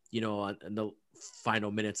 in the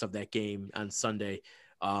final minutes of that game on Sunday.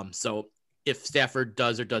 So if Stafford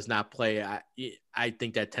does or does not play, I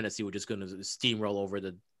think that Tennessee would just going to steamroll over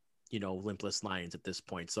the, limpless Lions at this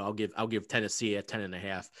point. So I'll give Tennessee at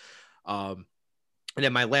 10.5. And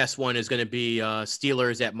then my last one is going to be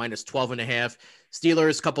Steelers at -12.5.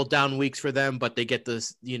 Steelers, couple down weeks for them, but they get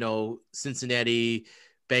this, Cincinnati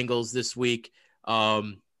Bengals this week.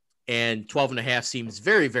 And 12.5 seems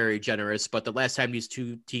very, very generous. But the last time these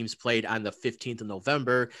two teams played on the 15th of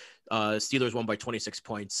November, Steelers won by 26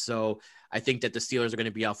 points. So I think that the Steelers are going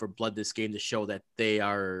to be out for blood this game to show that they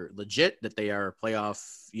are legit, that they are playoff,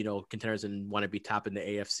 contenders and want to be top in the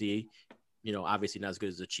AFC. Obviously not as good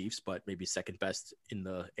as the Chiefs, but maybe second best in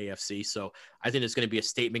the AFC. So I think it's going to be a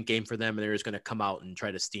statement game for them, and they're just going to come out and try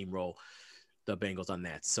to steamroll the Bengals on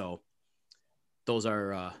that. So those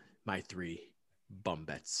are my 3 bum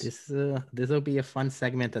bets. This will be a fun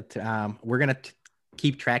segment that we're going to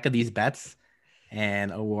keep track of these bets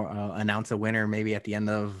and announce a winner maybe at the end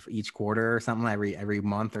of each quarter or something every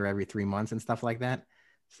month or every 3 months and stuff like that.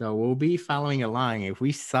 So we'll be following along. If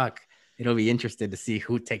we suck, it'll be interesting to see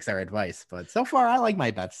who takes our advice. But so far, I like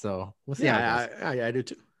my bets, so we'll see. Yeah, I do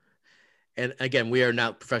too. And again, we are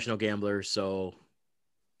not professional gamblers, so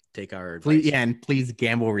take our advice. Please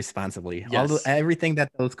gamble responsibly. Yes. Everything that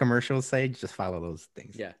those commercials say, just follow those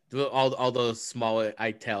things. Yeah, all those small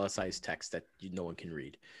italicized text that no one can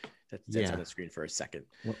read. That's on the screen for a second.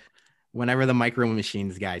 Whenever the Micro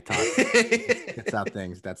Machines guy talks, gets out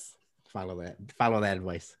things. Follow that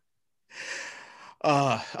advice.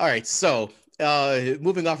 All right. So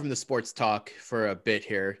moving on from the sports talk for a bit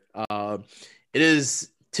here.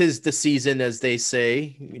 Tis the season, as they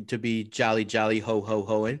say, to be jolly, jolly, ho, ho,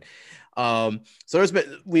 hoing. So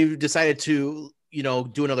we've decided to,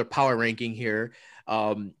 do another power ranking here.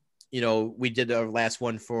 We did our last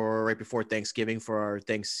one for right before Thanksgiving for our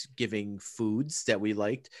Thanksgiving foods that we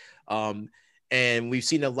liked. And we've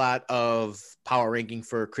seen a lot of power ranking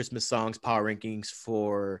for Christmas songs, power rankings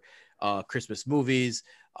for Christmas movies.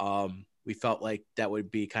 We felt like that would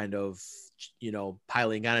be kind of,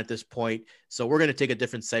 piling on at this point. So we're going to take a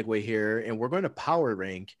different segue here, and we're going to power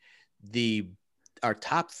rank our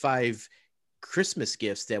top 5 Christmas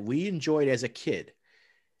gifts that we enjoyed as a kid.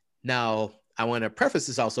 Now, I want to preface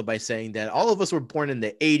this also by saying that all of us were born in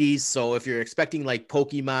the 80s. So if you're expecting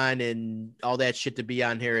Pokemon and all that shit to be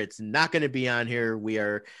on here, it's not going to be on here. We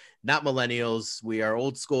are not millennials. We are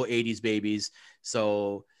old school 80s babies.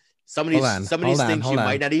 So some of these things you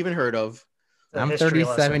might not even heard of. I'm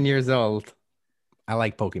 37 years old. I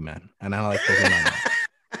like Pokemon, and I like Pokemon.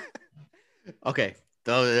 Okay,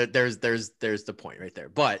 so there's the point right there.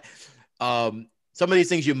 But some of these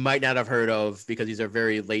things you might not have heard of because these are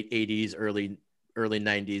very late 80s, early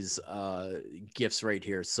 90s gifts right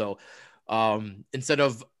here. So instead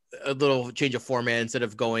of a little change of format. Instead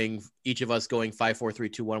of each of us going 5, 4, 3,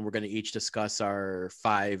 2, 1, we're going to each discuss our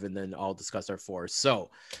 5 and then I'll discuss our 4. So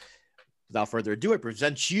without further ado, I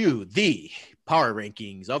present you the power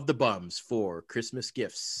rankings of the bums for Christmas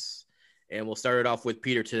gifts. And we'll start it off with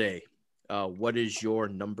Peter today. What is your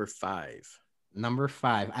number 5? Number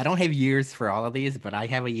 5. I don't have years for all of these, but I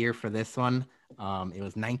have a year for this one. It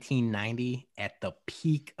was 1990 at the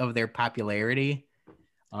peak of their popularity.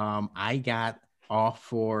 I got all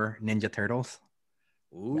 4 Ninja Turtles.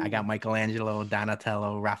 Ooh. I got Michelangelo,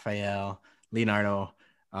 Donatello, Raphael, Leonardo.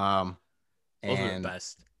 Those were the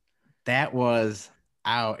best. That was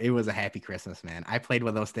it was a happy Christmas, man. I played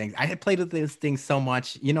with those things. I had played with those things so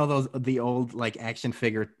much. You know, the old like action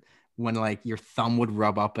figure when like your thumb would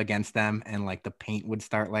rub up against them and like the paint would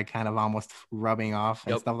start like kind of almost rubbing off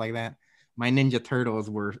and stuff like that. My Ninja Turtles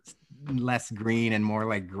were less green and more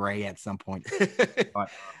like gray at some point. But,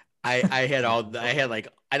 I had all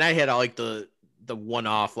like the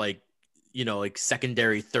one-off, like, you know, like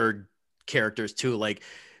secondary third characters too, like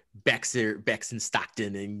Bex and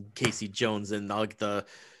Stockton and Casey Jones and like the,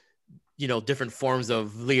 you know, different forms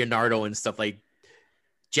of Leonardo and stuff, like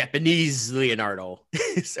Japanese Leonardo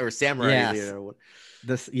or samurai Leonardo.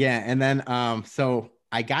 And then so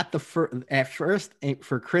I got at first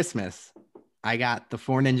for Christmas, I got the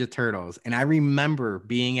 4 Ninja Turtles, and I remember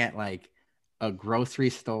being at like a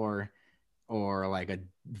grocery store or like a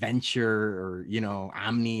Venture or, you know,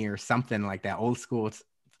 Omni or something like that, old school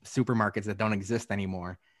supermarkets that don't exist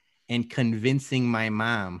anymore, and convincing my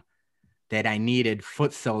mom that I needed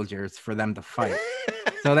foot soldiers for them to fight.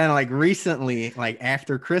 So then like recently, like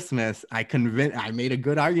after Christmas, I made a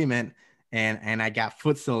good argument and I got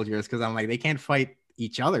foot soldiers because I'm like, they can't fight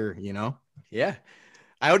each other, you know? Yeah.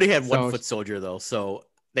 I only had one foot soldier though. So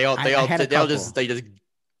they just,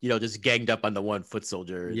 you know, just ganged up on the one foot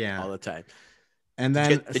soldier all the time. And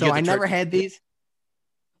then, I never had these.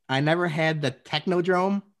 I never had the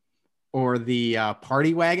Technodrome or the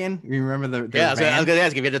party wagon. You remember the I was going to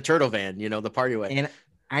ask if you had the turtle van, you know, the party wagon. And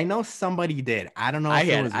I know somebody did. I don't know if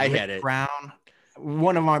it was Rick Brown,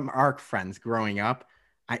 one of my ARC friends growing up.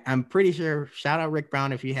 I'm pretty sure, shout out Rick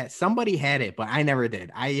Brown if you had, somebody had it, but I never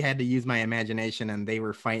did. I had to use my imagination and they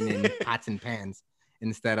were fighting in pots and pans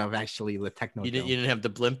instead of actually the Technodrome. You didn't have the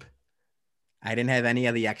blimp? I didn't have any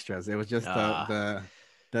of the extras. It was just the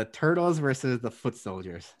turtles versus the foot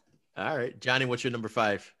soldiers. All right. Johnny, what's your number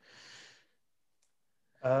 5?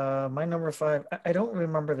 My number 5, I don't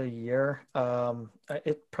remember the year.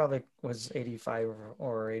 It probably was 85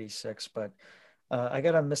 or 86, but I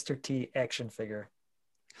got a Mr. T action figure.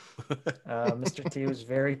 Mr. T was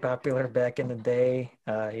very popular back in the day.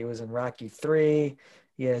 He was in Rocky 3.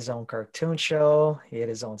 He had his own cartoon show. He had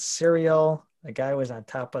his own cereal. The guy was on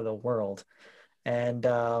top of the world. And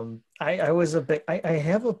I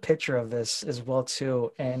have a picture of this as well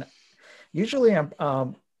too. And usually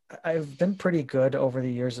I've been pretty good over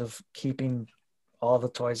the years of keeping all the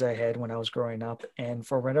toys I had when I was growing up. And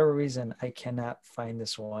for whatever reason, I cannot find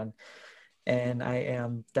this one. And I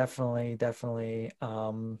am definitely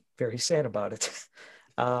very sad about it.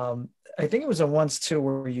 I think it was a once too,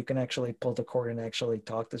 where you can actually pull the cord and actually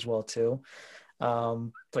talked as well too.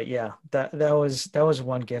 But yeah, that was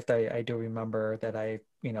one gift I do remember that I,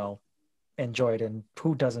 you know, enjoyed, and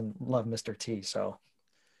who doesn't love Mr. T? So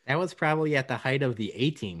that was probably at the height of the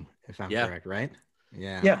A-Team, if I'm correct, right?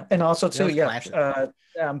 Yeah. Yeah. And also too,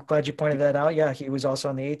 I'm glad you pointed that out. Yeah. He was also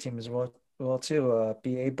on the A-Team as well too,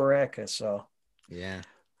 B.A. Baraka. So yeah.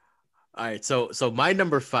 All right. So my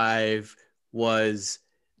number 5 was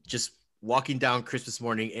just walking down Christmas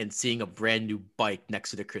morning and seeing a brand new bike next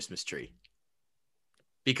to the Christmas tree.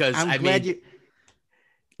 Because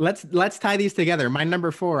let's tie these together. My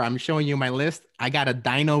number 4, I'm showing you my list. I got a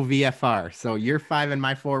Dyno VFR. So your 5 and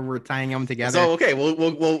my 4, we're tying them together. So okay,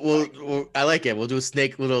 we'll I like it. We'll do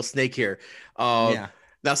a little snake here. Now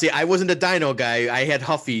see, I wasn't a Dyno guy. I had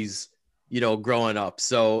Huffies, you know, growing up.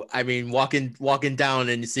 So I mean, walking down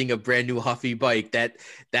and seeing a brand new Huffy bike, that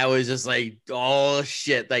was just like, oh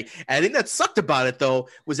shit. Like, and I think that sucked about it though,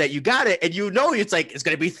 was that you got it and you know it's like it's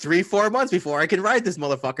gonna be 3-4 months before I can ride this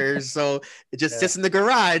motherfucker. So it just sits in the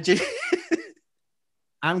garage.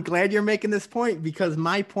 I'm glad you're making this point, because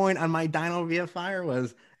my point on my Dyno VFR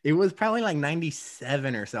was, it was probably like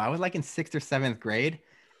 97 or so. I was like in 6th or 7th grade.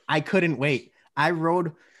 I couldn't wait. I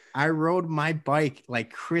rode my bike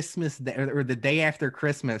like Christmas Day, or the day after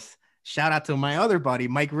Christmas. Shout out to my other buddy,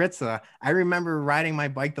 Mike Ritza. I remember riding my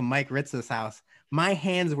bike to Mike Ritza's house. My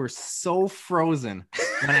hands were so frozen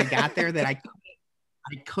when I got there that I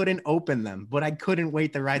couldn't open them, but I couldn't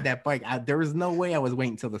wait to ride that bike. There was no way I was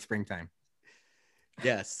waiting until the springtime.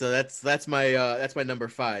 Yes, so that's my number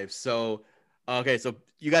 5. So okay, so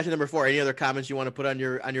you got your number 4. Any other comments you want to put on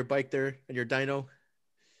your bike there and your dyno?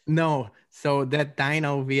 No, so that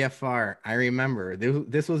Dyno VFR, I remember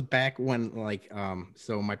this was back when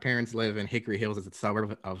so my parents live in Hickory Hills, it's a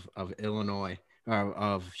suburb of Illinois,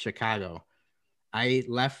 of Chicago. I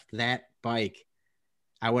left that bike.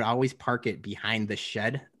 I would always park it behind the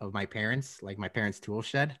shed of my parents, like my parents' tool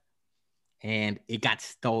shed, and it got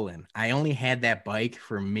stolen. I only had that bike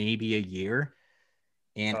for maybe a year,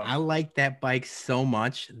 and Oh. I liked that bike so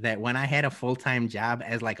much that when I had a full-time job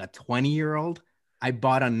as like a 20-year-old, I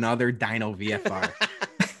bought another Dyno VFR.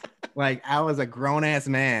 Like I was a grown-ass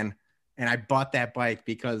man and I bought that bike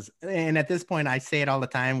because, and at this point I say it all the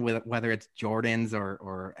time, with whether it's Jordans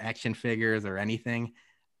or action figures or anything,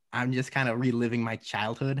 I'm just kind of reliving my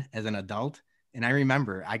childhood as an adult. And I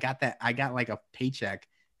remember I got like a paycheck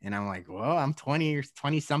and I'm like, well, I'm 20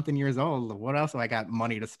 something years old. What else do I got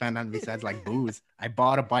money to spend on besides like booze? I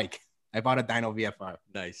bought a bike. I bought a Dyno VFR.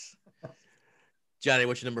 Nice. Johnny,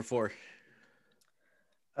 what's your number 4?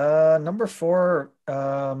 Number 4,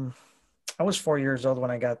 I was 4 years old when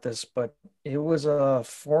I got this, but it was a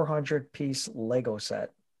 400-piece Lego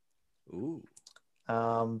set. Ooh. I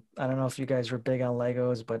don't know if you guys were big on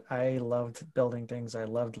Legos, but I loved building things. I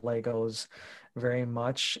loved Legos very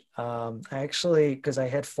much. I actually, because I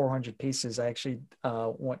had 400 pieces, I actually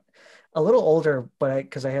went a little older, but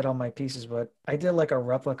because I had all my pieces, but I did like a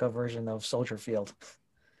replica version of Soldier Field.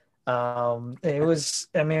 It was,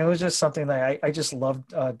 I mean, it was just something that I just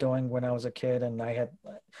loved doing when I was a kid. And I had,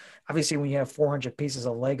 obviously, when you have 400 pieces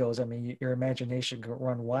of Legos, I mean, your imagination could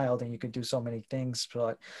run wild and you could do so many things.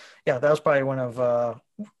 But yeah, that was probably one of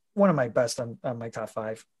my best on my top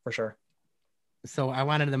 5 for sure. So I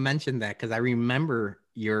wanted to mention that because I remember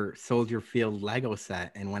your Soldier Field Lego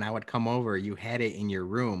set, and when I would come over, you had it in your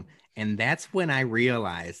room, and that's when I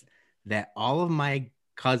realized that all of my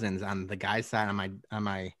cousins on the guy's side, on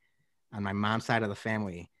my mom's side of the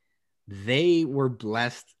family, they were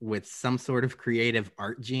blessed with some sort of creative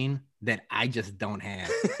art gene that I just don't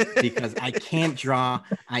have because I can't draw.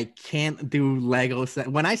 I can't do Lego set.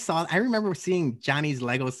 I remember seeing Johnny's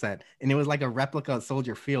Lego set and it was like a replica of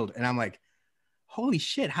Soldier Field. And I'm like, holy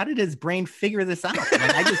shit, how did his brain figure this out? Like,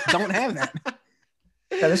 I just don't have that.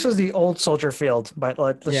 Yeah, this was the old Soldier Field, but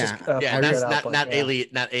let's Yeah. just Yeah, point that not out. not But not yeah. alien,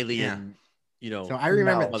 not alien. Yeah. You know. So I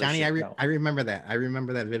remember No. Johnny. No. I remember that. I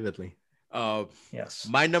remember that vividly. Yes.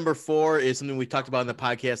 My number 4 is something we talked about in the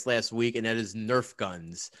podcast last week, and that is Nerf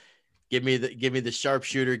guns. Give me the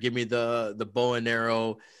sharpshooter, give me the bow and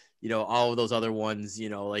arrow, all of those other ones,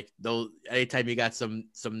 like those. Anytime you got some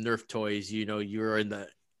Nerf toys, you're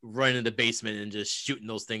running in the basement and just shooting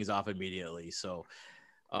those things off immediately. So,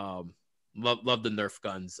 love the Nerf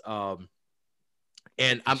guns.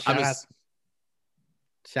 And I'm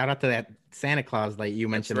Shout out to that Santa Claus that you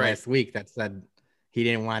mentioned last week that said he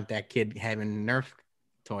didn't want that kid having Nerf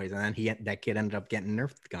toys, and then that kid ended up getting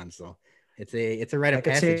Nerf guns. So it's a rite of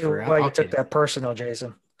passage for why all you took kids. that personal,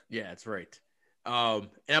 Jason. Yeah, that's right. And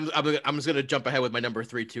I'm just gonna jump ahead with my number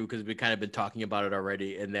 3 too, because we kind of been talking about it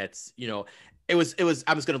already, and that's it was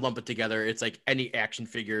I'm just gonna lump it together. It's like any action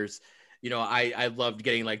figures. I loved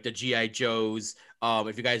getting like the GI Joes.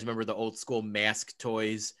 If you guys remember the old school Mask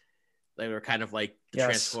toys, they were kind of like the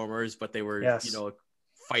Transformers, but they were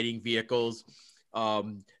fighting vehicles.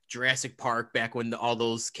 Jurassic Park, back when all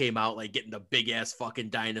those came out, like getting the big ass fucking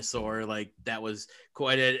dinosaur, like that was cool.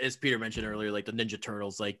 And as Peter mentioned earlier, like the Ninja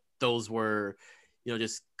Turtles, like those were,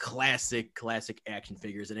 just classic action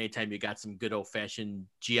figures. And anytime you got some good old fashioned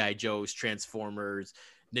GI Joes, Transformers,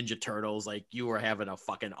 Ninja Turtles, like you were having a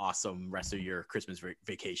fucking awesome rest of your Christmas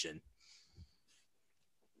vacation.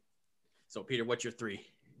 So Peter, what's your 3?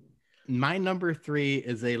 My number 3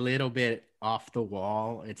 is a little bit off the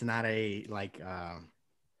wall. It's not a like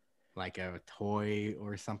a toy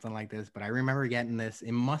or something like this, but I remember getting this.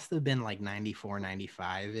 It must have been like 94,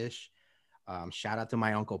 95 ish. Shout out to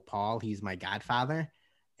my uncle Paul. He's my godfather.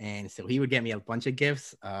 And so he would get me a bunch of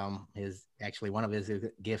gifts. One of his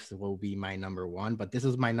gifts will be my number 1, but this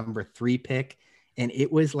is my number 3 pick. And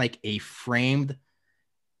it was like a framed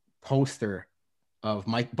poster of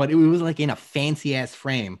Mike, but it was like in a fancy ass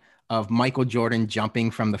frame of Michael Jordan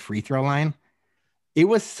jumping from the free throw line. It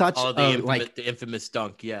was such the infamous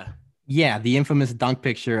dunk. Yeah, the infamous dunk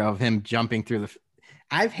picture of him jumping through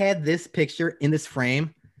I've had this picture in this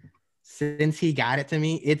frame since he got it to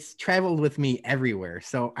me. It's traveled with me everywhere.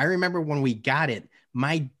 So I remember when we got it,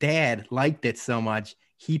 my dad liked it so much,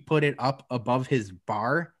 he put it up above his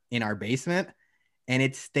bar in our basement, and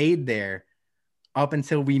it stayed there up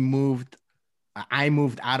until I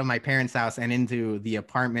moved out of my parents' house and into the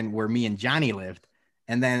apartment where me and Johnny lived.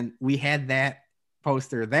 And then we had that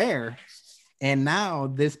poster there. And now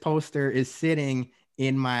this poster is sitting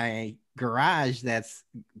in my garage that's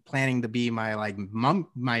planning to be my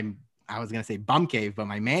I was gonna say bum cave, but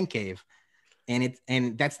my man cave. And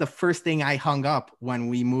that's the first thing I hung up when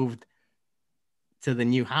we moved to the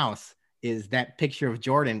new house, is that picture of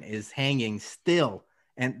Jordan is hanging still.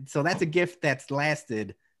 And so that's a gift that's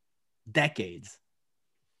lasted decades.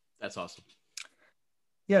 That's awesome.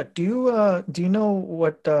 Yeah. Do you know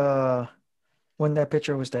what when that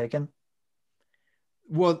picture was taken?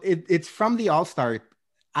 Well, it's from the All-Star.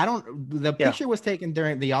 The Yeah. picture was taken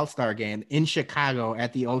during the All-Star game in Chicago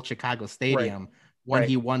at the old Chicago Stadium when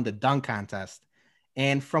he won the dunk contest.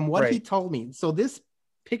 And from what he told me, so this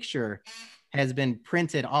picture has been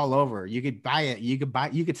printed all over. You could buy it.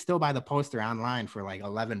 You could still buy the poster online for like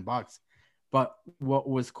 $11. But what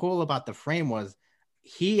was cool about the frame was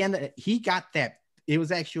he got that. It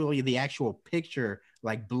was actually the actual picture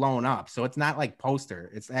like blown up. So it's not like poster.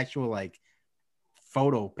 It's actual like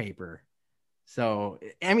photo paper. So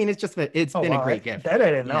I mean, it's been a great gift. That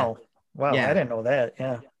I didn't know. Wow, yeah. I didn't know that.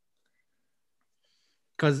 Yeah.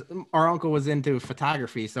 Because our uncle was into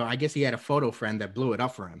photography, so I guess he had a photo friend that blew it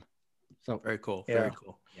up for him. So very cool. Yeah. Very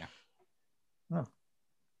cool. Yeah. Oh.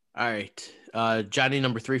 All right. Johnny,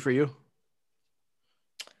 number 3 for you.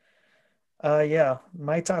 Yeah,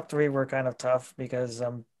 my top 3 were kind of tough because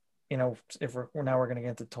if we're going to get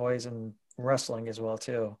into toys and wrestling as well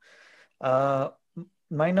too.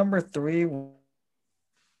 My number 3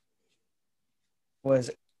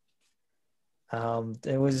 was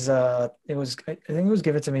it was I think it was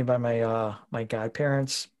given to me by my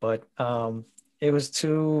godparents, but it was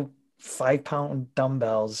 2 5-pound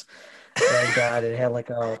dumbbells that I got. It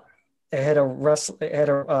had a wrestling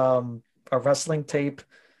tape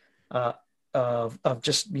of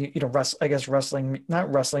just I guess wrestling,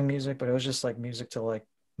 not wrestling music, but it was just like music to like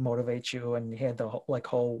motivate you, and he had the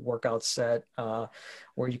whole workout set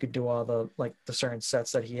where you could do all the certain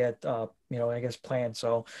sets that he had I guess planned.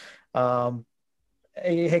 So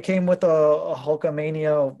it came with a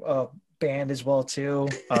Hulkamania band as well too.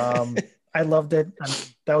 I loved it.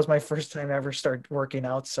 That was my first time I ever started working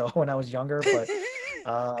out, so when I was younger. But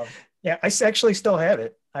yeah, I actually still have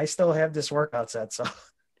it. I still have this workout set. So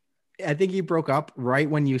I think you broke up right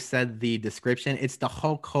when you said the description. It's the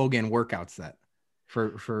Hulk Hogan workout set.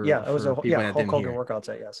 It was a Hulk Hogan workout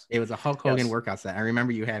set. Yes, it was a Hulk Hogan workout set. I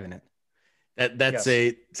remember you having it.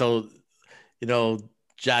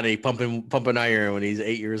 Johnny pumping iron when he's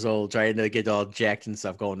 8 years old, trying to get all jacked and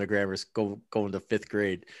stuff, going to grammar, going to 5th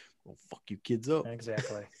grade. Well, fuck you kids up.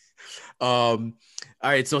 Exactly. All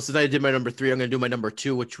right. So since I did my number 3, I'm going to do my number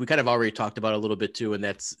 2, which we kind of already talked about a little bit too. And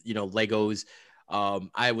that's, Legos.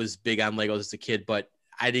 I was big on Legos as a kid, but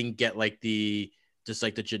I didn't get the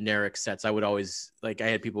generic sets. I would always I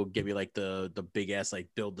had people give me the big ass,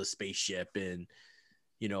 build the spaceship and,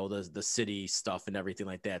 the city stuff and everything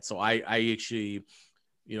like that. So I actually,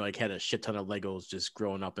 had a shit ton of Legos just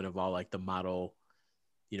growing up, and of all the model,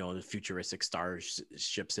 the futuristic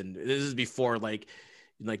starships. And this is before the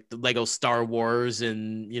Lego Star Wars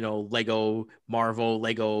and Lego Marvel,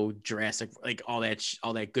 Lego Jurassic, all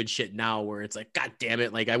that good shit now, where it's god damn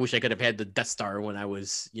it, I wish I could have had the Death Star when I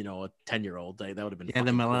was a 10-year-old. That would have been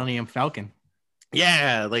the Millennium Falcon.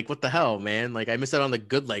 Yeah, what the hell, man? I missed out on the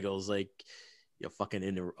good Legos, you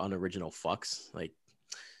fucking unoriginal fucks.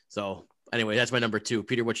 So anyway, that's my number 2.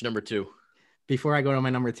 Peter, what's your number 2? Before I go to my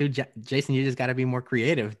number 2, Jason, you just got to be more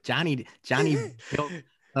creative. Johnny built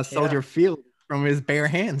a Soldier Field from his bare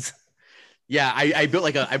hands. Yeah, I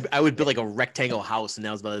built I would build a rectangle house, and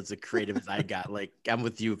that was about as creative as I got. I'm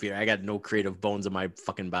with you, Peter. I got no creative bones in my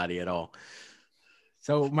fucking body at all.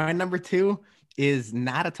 So my number 2 is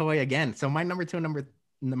not a toy again. So my number 3,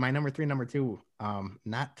 number 2,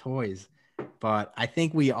 not toys, but I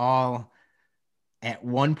think we all at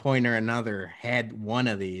one point or another had one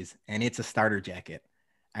of these, and it's a starter jacket.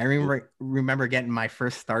 I remember getting my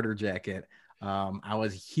first starter jacket. I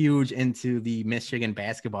was huge into the Michigan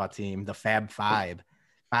basketball team, the Fab Five,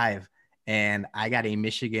 and I got a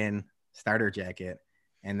Michigan starter jacket,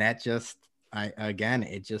 and that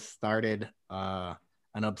it just started an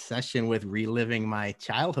obsession with reliving my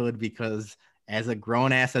childhood, because as a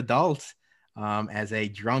grown ass adult, as a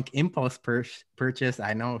drunk impulse purchase,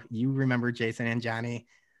 I know you remember, Jason and Johnny,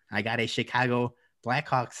 I got a Chicago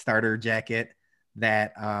Blackhawks starter jacket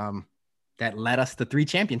that led us to 3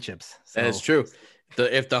 championships. So, that is true.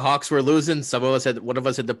 If the Hawks were losing, one of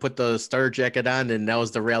us had to put the starter jacket on, and that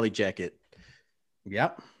was the rally jacket.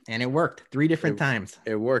 Yep, and it worked 3 different times.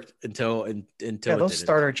 It worked until those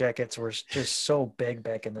starter jackets were just so big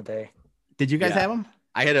back in the day. Did you guys have them?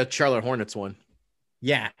 I had a Charlotte Hornets one.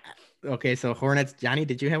 Yeah. Okay, so Hornets, Johnny,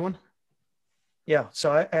 did you have one? Yeah,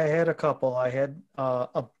 so I had a couple. I had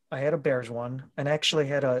a Bears one, and actually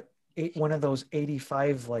had one of those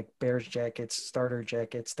 85 like Bears jackets, starter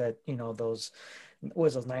jackets that those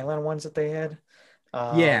was those nylon ones that they had.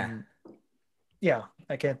 Yeah. Um, yeah,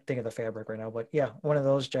 I can't think of the fabric right now, but yeah, one of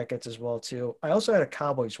those jackets as well too. I also had a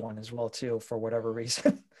Cowboys one as well too for whatever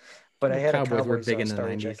reason, but I The had a Cowboys were Cowboys big in the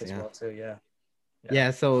starter 90s, jacket as yeah. well too. Yeah, yeah.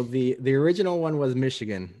 Yeah, so the original one was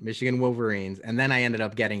Michigan Wolverines, and then I ended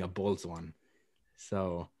up getting a Bulls one.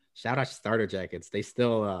 So shout out to starter jackets. They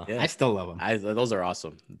still I Yeah, still love them. those are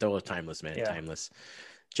awesome. Those are timeless, man. Yeah. Timeless.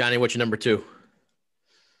 Johnny, what's your number two?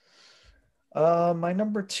 My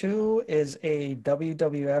number two is a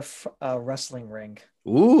WWF wrestling ring.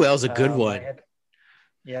 Ooh, that was a good I one. had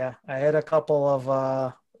Yeah, I had a couple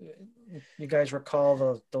of you guys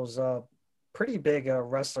recall those pretty big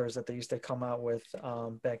wrestlers that they used to come out with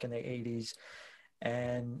back in the 80s,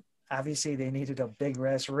 and obviously they needed a big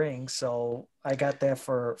ass ring, so I got that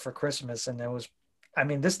for Christmas, and it was, I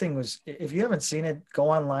mean, this thing was, if you haven't seen it, go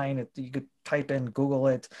online, you could type in, Google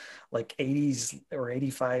it, like 80s or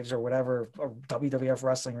 85s or whatever, or WWF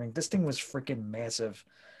wrestling ring. This thing was freaking massive.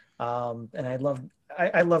 And I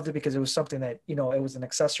loved it because it was something that, it was an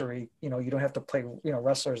accessory. You don't have to play,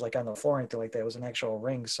 wrestlers like on the floor or anything like that. It was an actual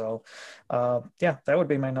ring. So, yeah, that would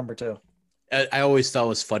be my number two. I always thought it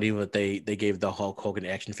was funny that they gave the Hulk Hogan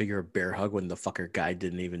action figure a bear hug when the fucker guy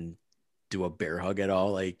didn't even do a bear hug at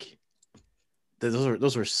all. Like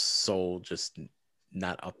those were so just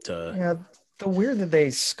not up to. Yeah, the weird that they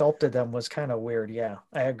sculpted them was kind of weird. Yeah,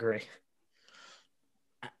 I agree.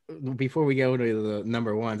 Before we go to the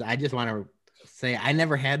number ones, I just want to say I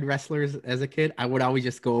never had wrestlers as a kid. I would always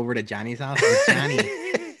just go over to Johnny's house. And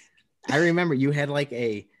Johnny, I remember you had like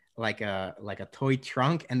a toy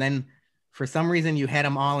trunk, and then for some reason you had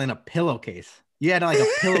them all in a pillowcase. You had like a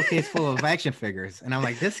pillowcase full of action figures, and I'm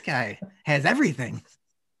like, this guy has everything.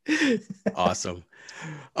 Awesome.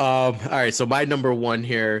 All right, so my number one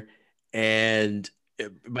here, and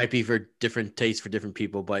it might be for different tastes for different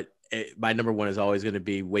people, but my number one is always going to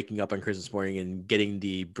be waking up on Christmas morning and getting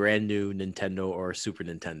the brand new Nintendo or Super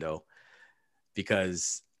Nintendo,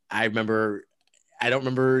 because I remember, I don't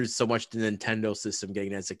remember so much the Nintendo system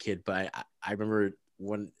getting as a kid, but I remember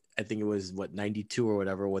when, I think it was what, 92 or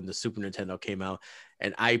whatever, when the Super Nintendo came out,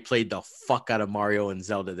 and I played the fuck out of Mario and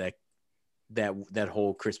Zelda that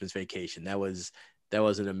whole Christmas vacation. That was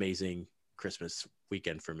an amazing Christmas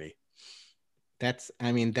weekend for me. That's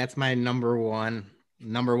my number one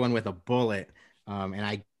with a bullet. And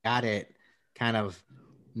I got it kind of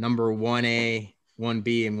number 1A,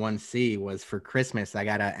 1B, and 1C was for Christmas. I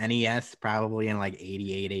got a NES probably in like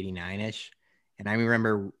 88, 89-ish. And I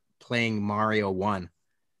remember playing Mario 1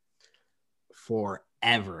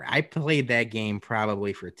 forever. I played that game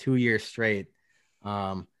probably for 2 years straight.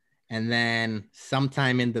 And then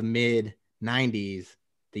sometime in the mid 90s,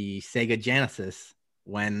 the Sega Genesis,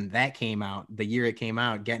 when that came out, the year it came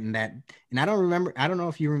out, getting that. And I don't know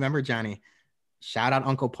if you remember, Johnny. Shout out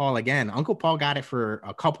Uncle Paul again. Uncle Paul got it for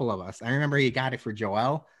a couple of us. I remember he got it for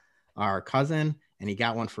Joel, our cousin, and he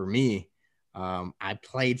got one for me. I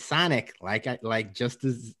played Sonic like just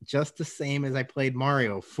the same as I played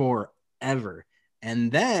Mario forever.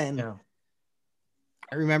 And then Yeah.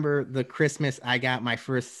 I remember the Christmas I got my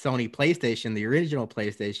first Sony PlayStation, the original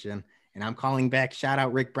PlayStation, and I'm calling back. Shout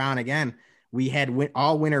out Rick Brown again. We had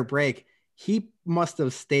all winter break. He must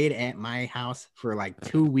have stayed at my house for like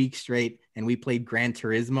 2 weeks straight, and we played Gran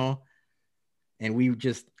Turismo, and we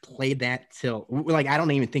just played that till like I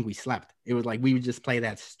don't even think we slept. It was like we would just play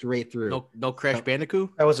that straight through. No Crash Bandicoot.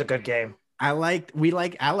 That was a good game. I like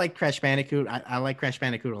Crash Bandicoot. I like Crash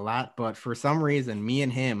Bandicoot a lot, but for some reason, me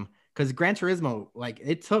and him, because Gran Turismo, like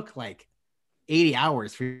it took like 80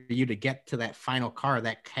 hours for you to get to that final car,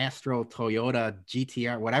 that Castro Toyota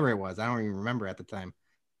GTR, whatever it was. I don't even remember at the time,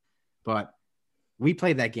 but we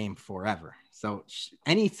played that game forever. So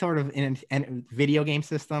any sort of in video game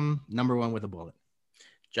system, number one with a bullet.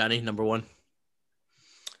 Johnny, number one.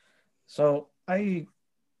 So yeah,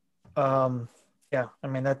 I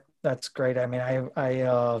mean that's great. I mean,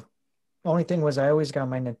 only thing was I always got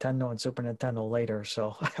my Nintendo and Super Nintendo later,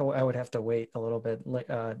 so I would have to wait a little bit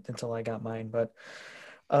until I got mine. But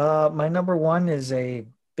my number one is a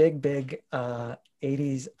big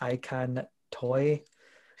 80s icon toy.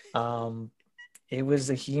 It was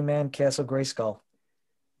the He-Man Castle Grayskull.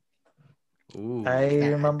 Ooh. I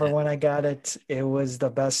remember when I got it, it was the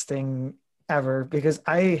best thing ever because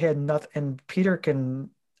I had nothing, and Peter can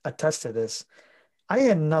attest to this. I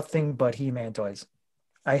had nothing but He-Man toys.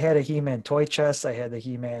 I had a He-Man toy chest. I had the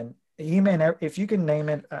He-Man, if you can name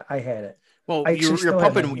it, I had it. Well, I actually you're still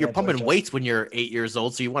have my pumping hands like this. weights when you're 8 years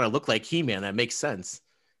old, so you want to look like He-Man. That makes sense.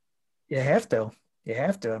 You have to. You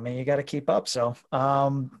have to. I mean, you got to keep up. So,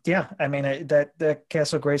 yeah. I mean, that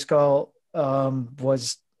Castle Grayskull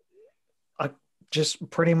was just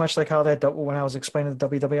pretty much like how when I was explaining the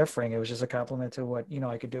WWF ring, it was just a compliment to what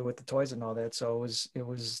I could do with the toys and all that. So it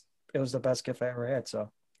was the best gift I ever had.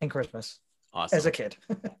 So in Christmas as a Awesome. kid.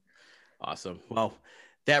 Awesome. Well,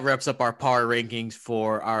 that wraps up our power rankings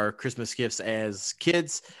for our Christmas gifts as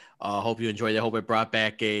kids. Hope you enjoyed it. Hope it brought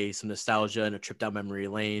back some nostalgia and a trip down memory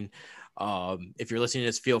lane. If you're listening to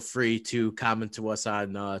this, feel free to comment to us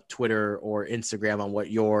on Twitter or Instagram on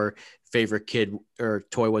what your favorite kid or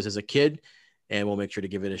toy was as a kid, and we'll make sure to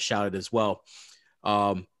give it a shout out as well.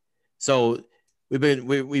 So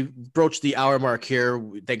we broached the hour mark here.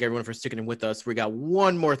 Thank everyone for sticking with us. We got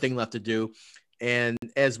one more thing left to do. And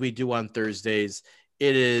as we do on Thursdays,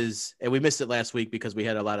 it is, and we missed it last week because we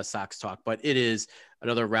had a lot of Sox talk, but it is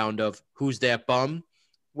another round of Who's That Bum,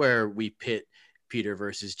 where we pit Peter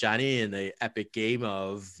versus Johnny in the epic game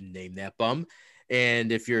of Name That Bum.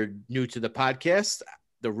 And if you're new to the podcast,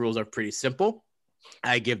 the rules are pretty simple.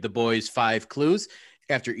 I give the boys 5 clues.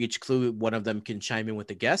 After each clue, one of them can chime in with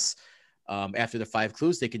a guess. After the 5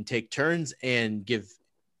 clues, they can take turns and give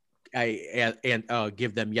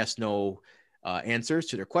them yes, no answers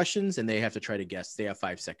to their questions, and they have to try to guess. They have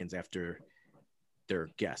 5 seconds after their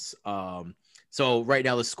guess. So right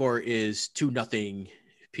now the score is 2-0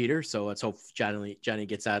 Peter. So let's hope Johnny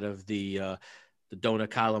gets out of the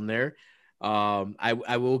donut column there.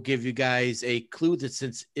 I will give you guys a clue that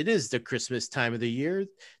since it is the Christmas time of the year,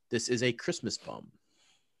 this is a Christmas bum.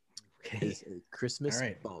 Okay. It's a Christmas All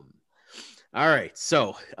right. bum. All right.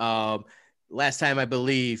 So last time, I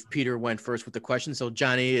believe Peter went first with the question. So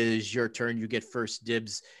Johnny, it is your turn. You get first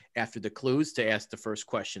dibs after the clues to ask the first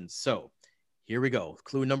question. So here we go.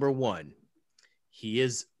 Clue number 1. He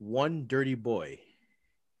is one dirty boy.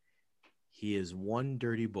 He is one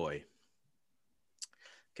dirty boy.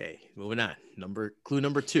 Okay, moving on. Clue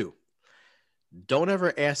number 2. Don't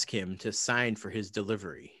ever ask him to sign for his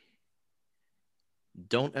delivery.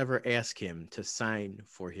 Don't ever ask him to sign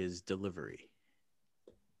for his delivery.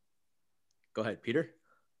 Go ahead, Peter.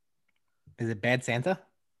 Is it Bad Santa?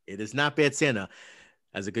 It is not Bad Santa.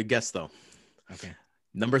 That's a good guess, though. Okay.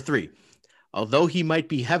 Number 3. Although he might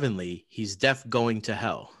be heavenly, he's going to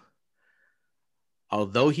hell.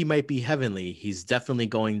 Although he might be heavenly, he's definitely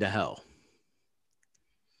going to hell.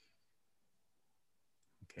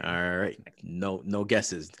 Okay. All right. No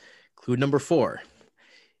guesses. Clue number 4.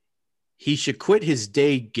 He should quit his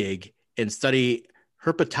day gig and study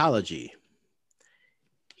herpetology.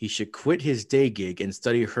 He should quit his day gig and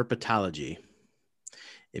study herpetology.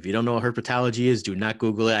 If you don't know what herpetology is, do not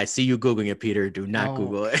Google it. I see you Googling it, Peter. Do not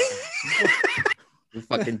Google it. You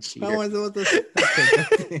fucking cheater.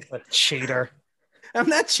 A cheater. I'm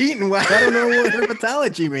not cheating. I don't know what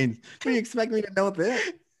herpetology means. What do you expect me to know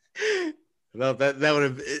that? Well, that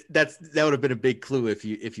would have been a big clue if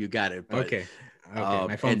you got it. But, okay.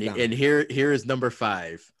 My phone's down. And here is number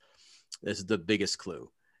 5. This is the biggest clue.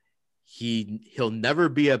 He'll never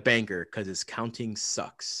be a banker because his counting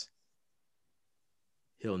sucks.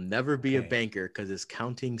 He'll never be a banker because his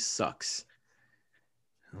counting sucks.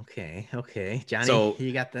 Okay. Johnny, so,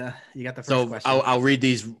 you got the first question. I'll read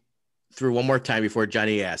these through one more time before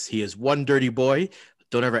Johnny asks. He is one dirty boy.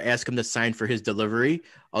 Don't ever ask him to sign for his delivery.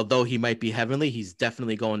 Although he might be heavenly, he's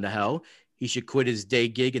definitely going to hell. He should quit his day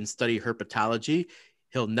gig and study herpetology.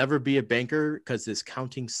 He'll never be a banker because his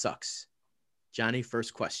counting sucks. Johnny,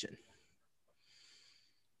 first question.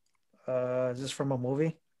 Is this from a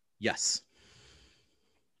movie? Yes.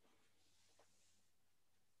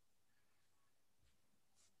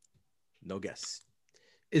 No guess.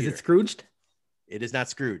 Is it Scrooged? It is not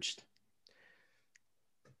Scrooged.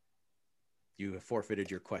 You have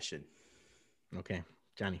forfeited your question. Okay,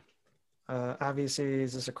 Johnny. Obviously,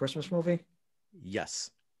 is this a Christmas movie?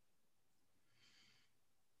 Yes.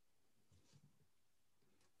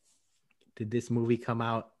 Did this movie come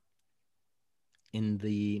out in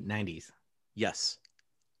the 90s? Yes.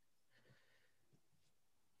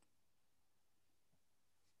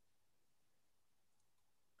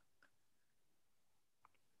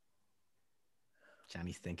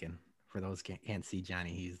 Johnny's thinking. For those who can't see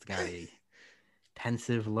Johnny, he's got a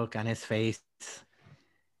pensive look on his face.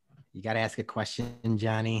 You got to ask a question,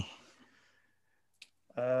 Johnny.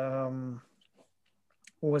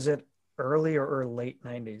 Was it early or late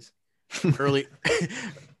 90s? early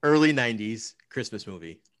 90s Christmas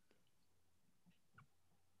movie.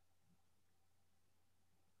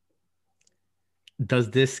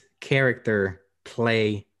 Does this character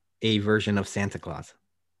play a version of Santa Claus?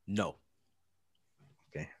 No.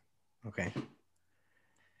 Okay.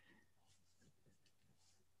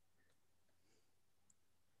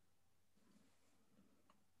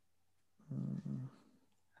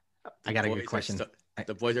 I got a good question.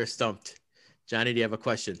 The boys are stumped. Johnny, do you have a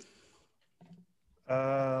question?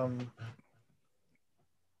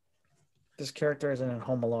 This character isn't in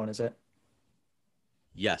Home Alone, is it?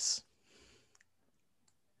 Yes.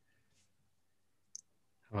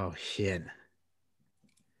 Oh shit.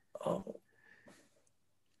 Oh,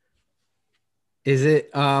 Is it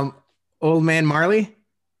Old Man Marley?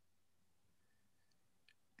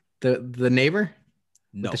 The neighbor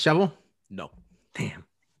with No. the shovel? No. Damn.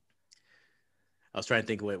 I was trying to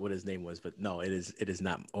think what his name was, but no, it is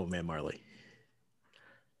not Old Man Marley.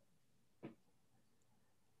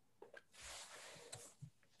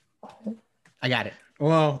 I got it.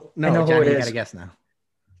 Well, no, Johnny, you got to guess now.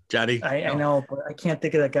 Johnny? I know, but I can't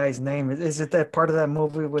think of that guy's name. Is it that part of that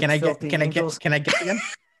movie with Filthy Angels? Can I guess again?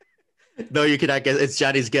 No, you cannot guess. It's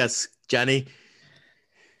Johnny's guess. Johnny?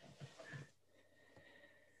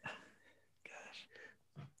 Gosh.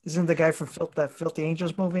 Isn't the guy from that Filthy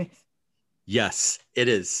Angels movie? Yes, it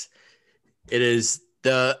is. It is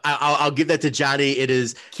I'll give that to Johnny. It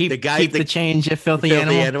is the guy. Keep the change, you filthy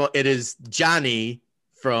animal. It is Johnny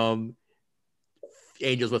from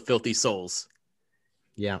Angels with Filthy Souls.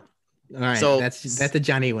 Yeah. All right. So that's a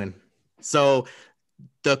Johnny win. So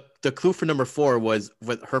the clue for number 4 was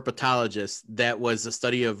with herpetologist. That was a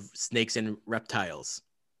study of snakes and reptiles.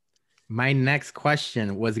 My next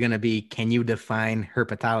question was going to be, can you define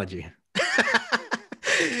herpetology?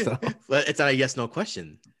 So it's not a yes no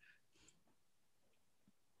question.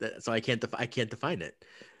 So I can't define it.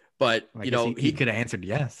 But he could have answered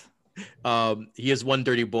yes. He is one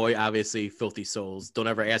dirty boy, obviously. Filthy Souls. Don't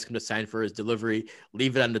ever ask him to sign for his delivery.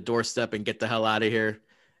 Leave it on the doorstep and get the hell out of here.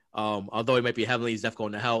 Although he might be heavenly, he's definitely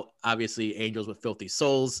going to hell. Obviously, Angels with Filthy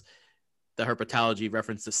Souls. The herpetology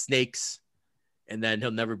reference to snakes. And then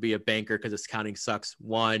he'll never be a banker because his counting sucks.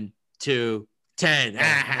 1, 2, 10.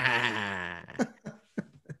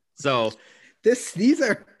 So these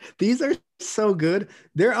are so good.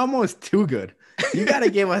 They're almost too good. You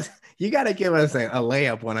gotta give us a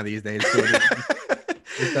layup one of these days. So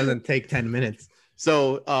it doesn't take 10 minutes.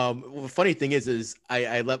 So funny thing is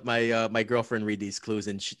I let my girlfriend read these clues,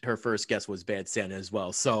 and her first guess was Bad Santa as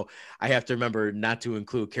well. So I have to remember not to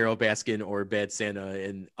include Carol Baskin or Bad Santa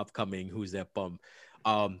in upcoming Who's That Bum.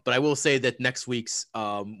 But I will say that next week's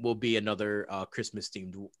will be another Christmas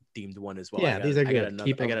themed one as well. Yeah, these are good.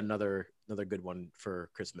 I got another good one for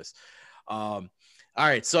Christmas. All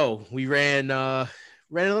right, so we ran a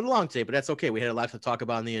little long today, but that's okay. We had a lot to talk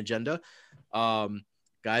about on the agenda.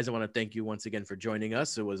 Guys, I want to thank you once again for joining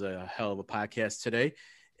us. It was a hell of a podcast today.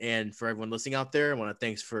 And for everyone listening out there, I want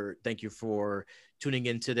to thank you for tuning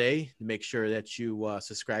in today. Make sure that you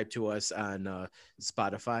subscribe to us on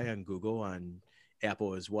Spotify, on Google, on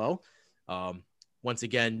Apple as well. Once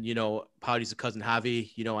again, apologies to Cousin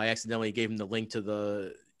Javi. I accidentally gave him the link to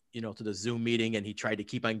the Zoom meeting, and he tried to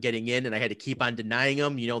keep on getting in, and I had to keep on denying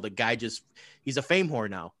him. The guy he's a fame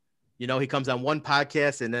whore now. He comes on one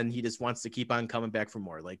podcast and then he just wants to keep on coming back for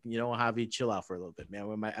more. Like, Javi, chill out for a little bit,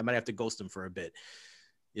 man. I might have to ghost him for a bit,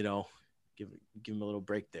 give him a little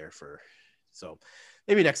break there so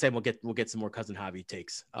maybe next time we'll get some more Cousin Javi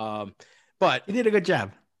takes. But he did a good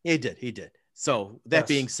job. He did. So that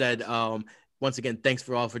being said, once again, thanks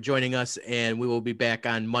for joining us, and we will be back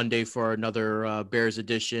on Monday for another Bears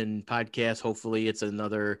edition podcast. Hopefully it's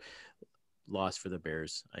another loss for the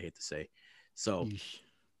Bears. I hate to say. So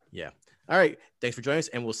yeah. All right. Thanks for joining us,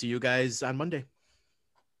 and we'll see you guys on Monday.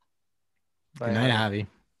 Bye. Good night,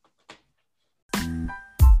 Javi.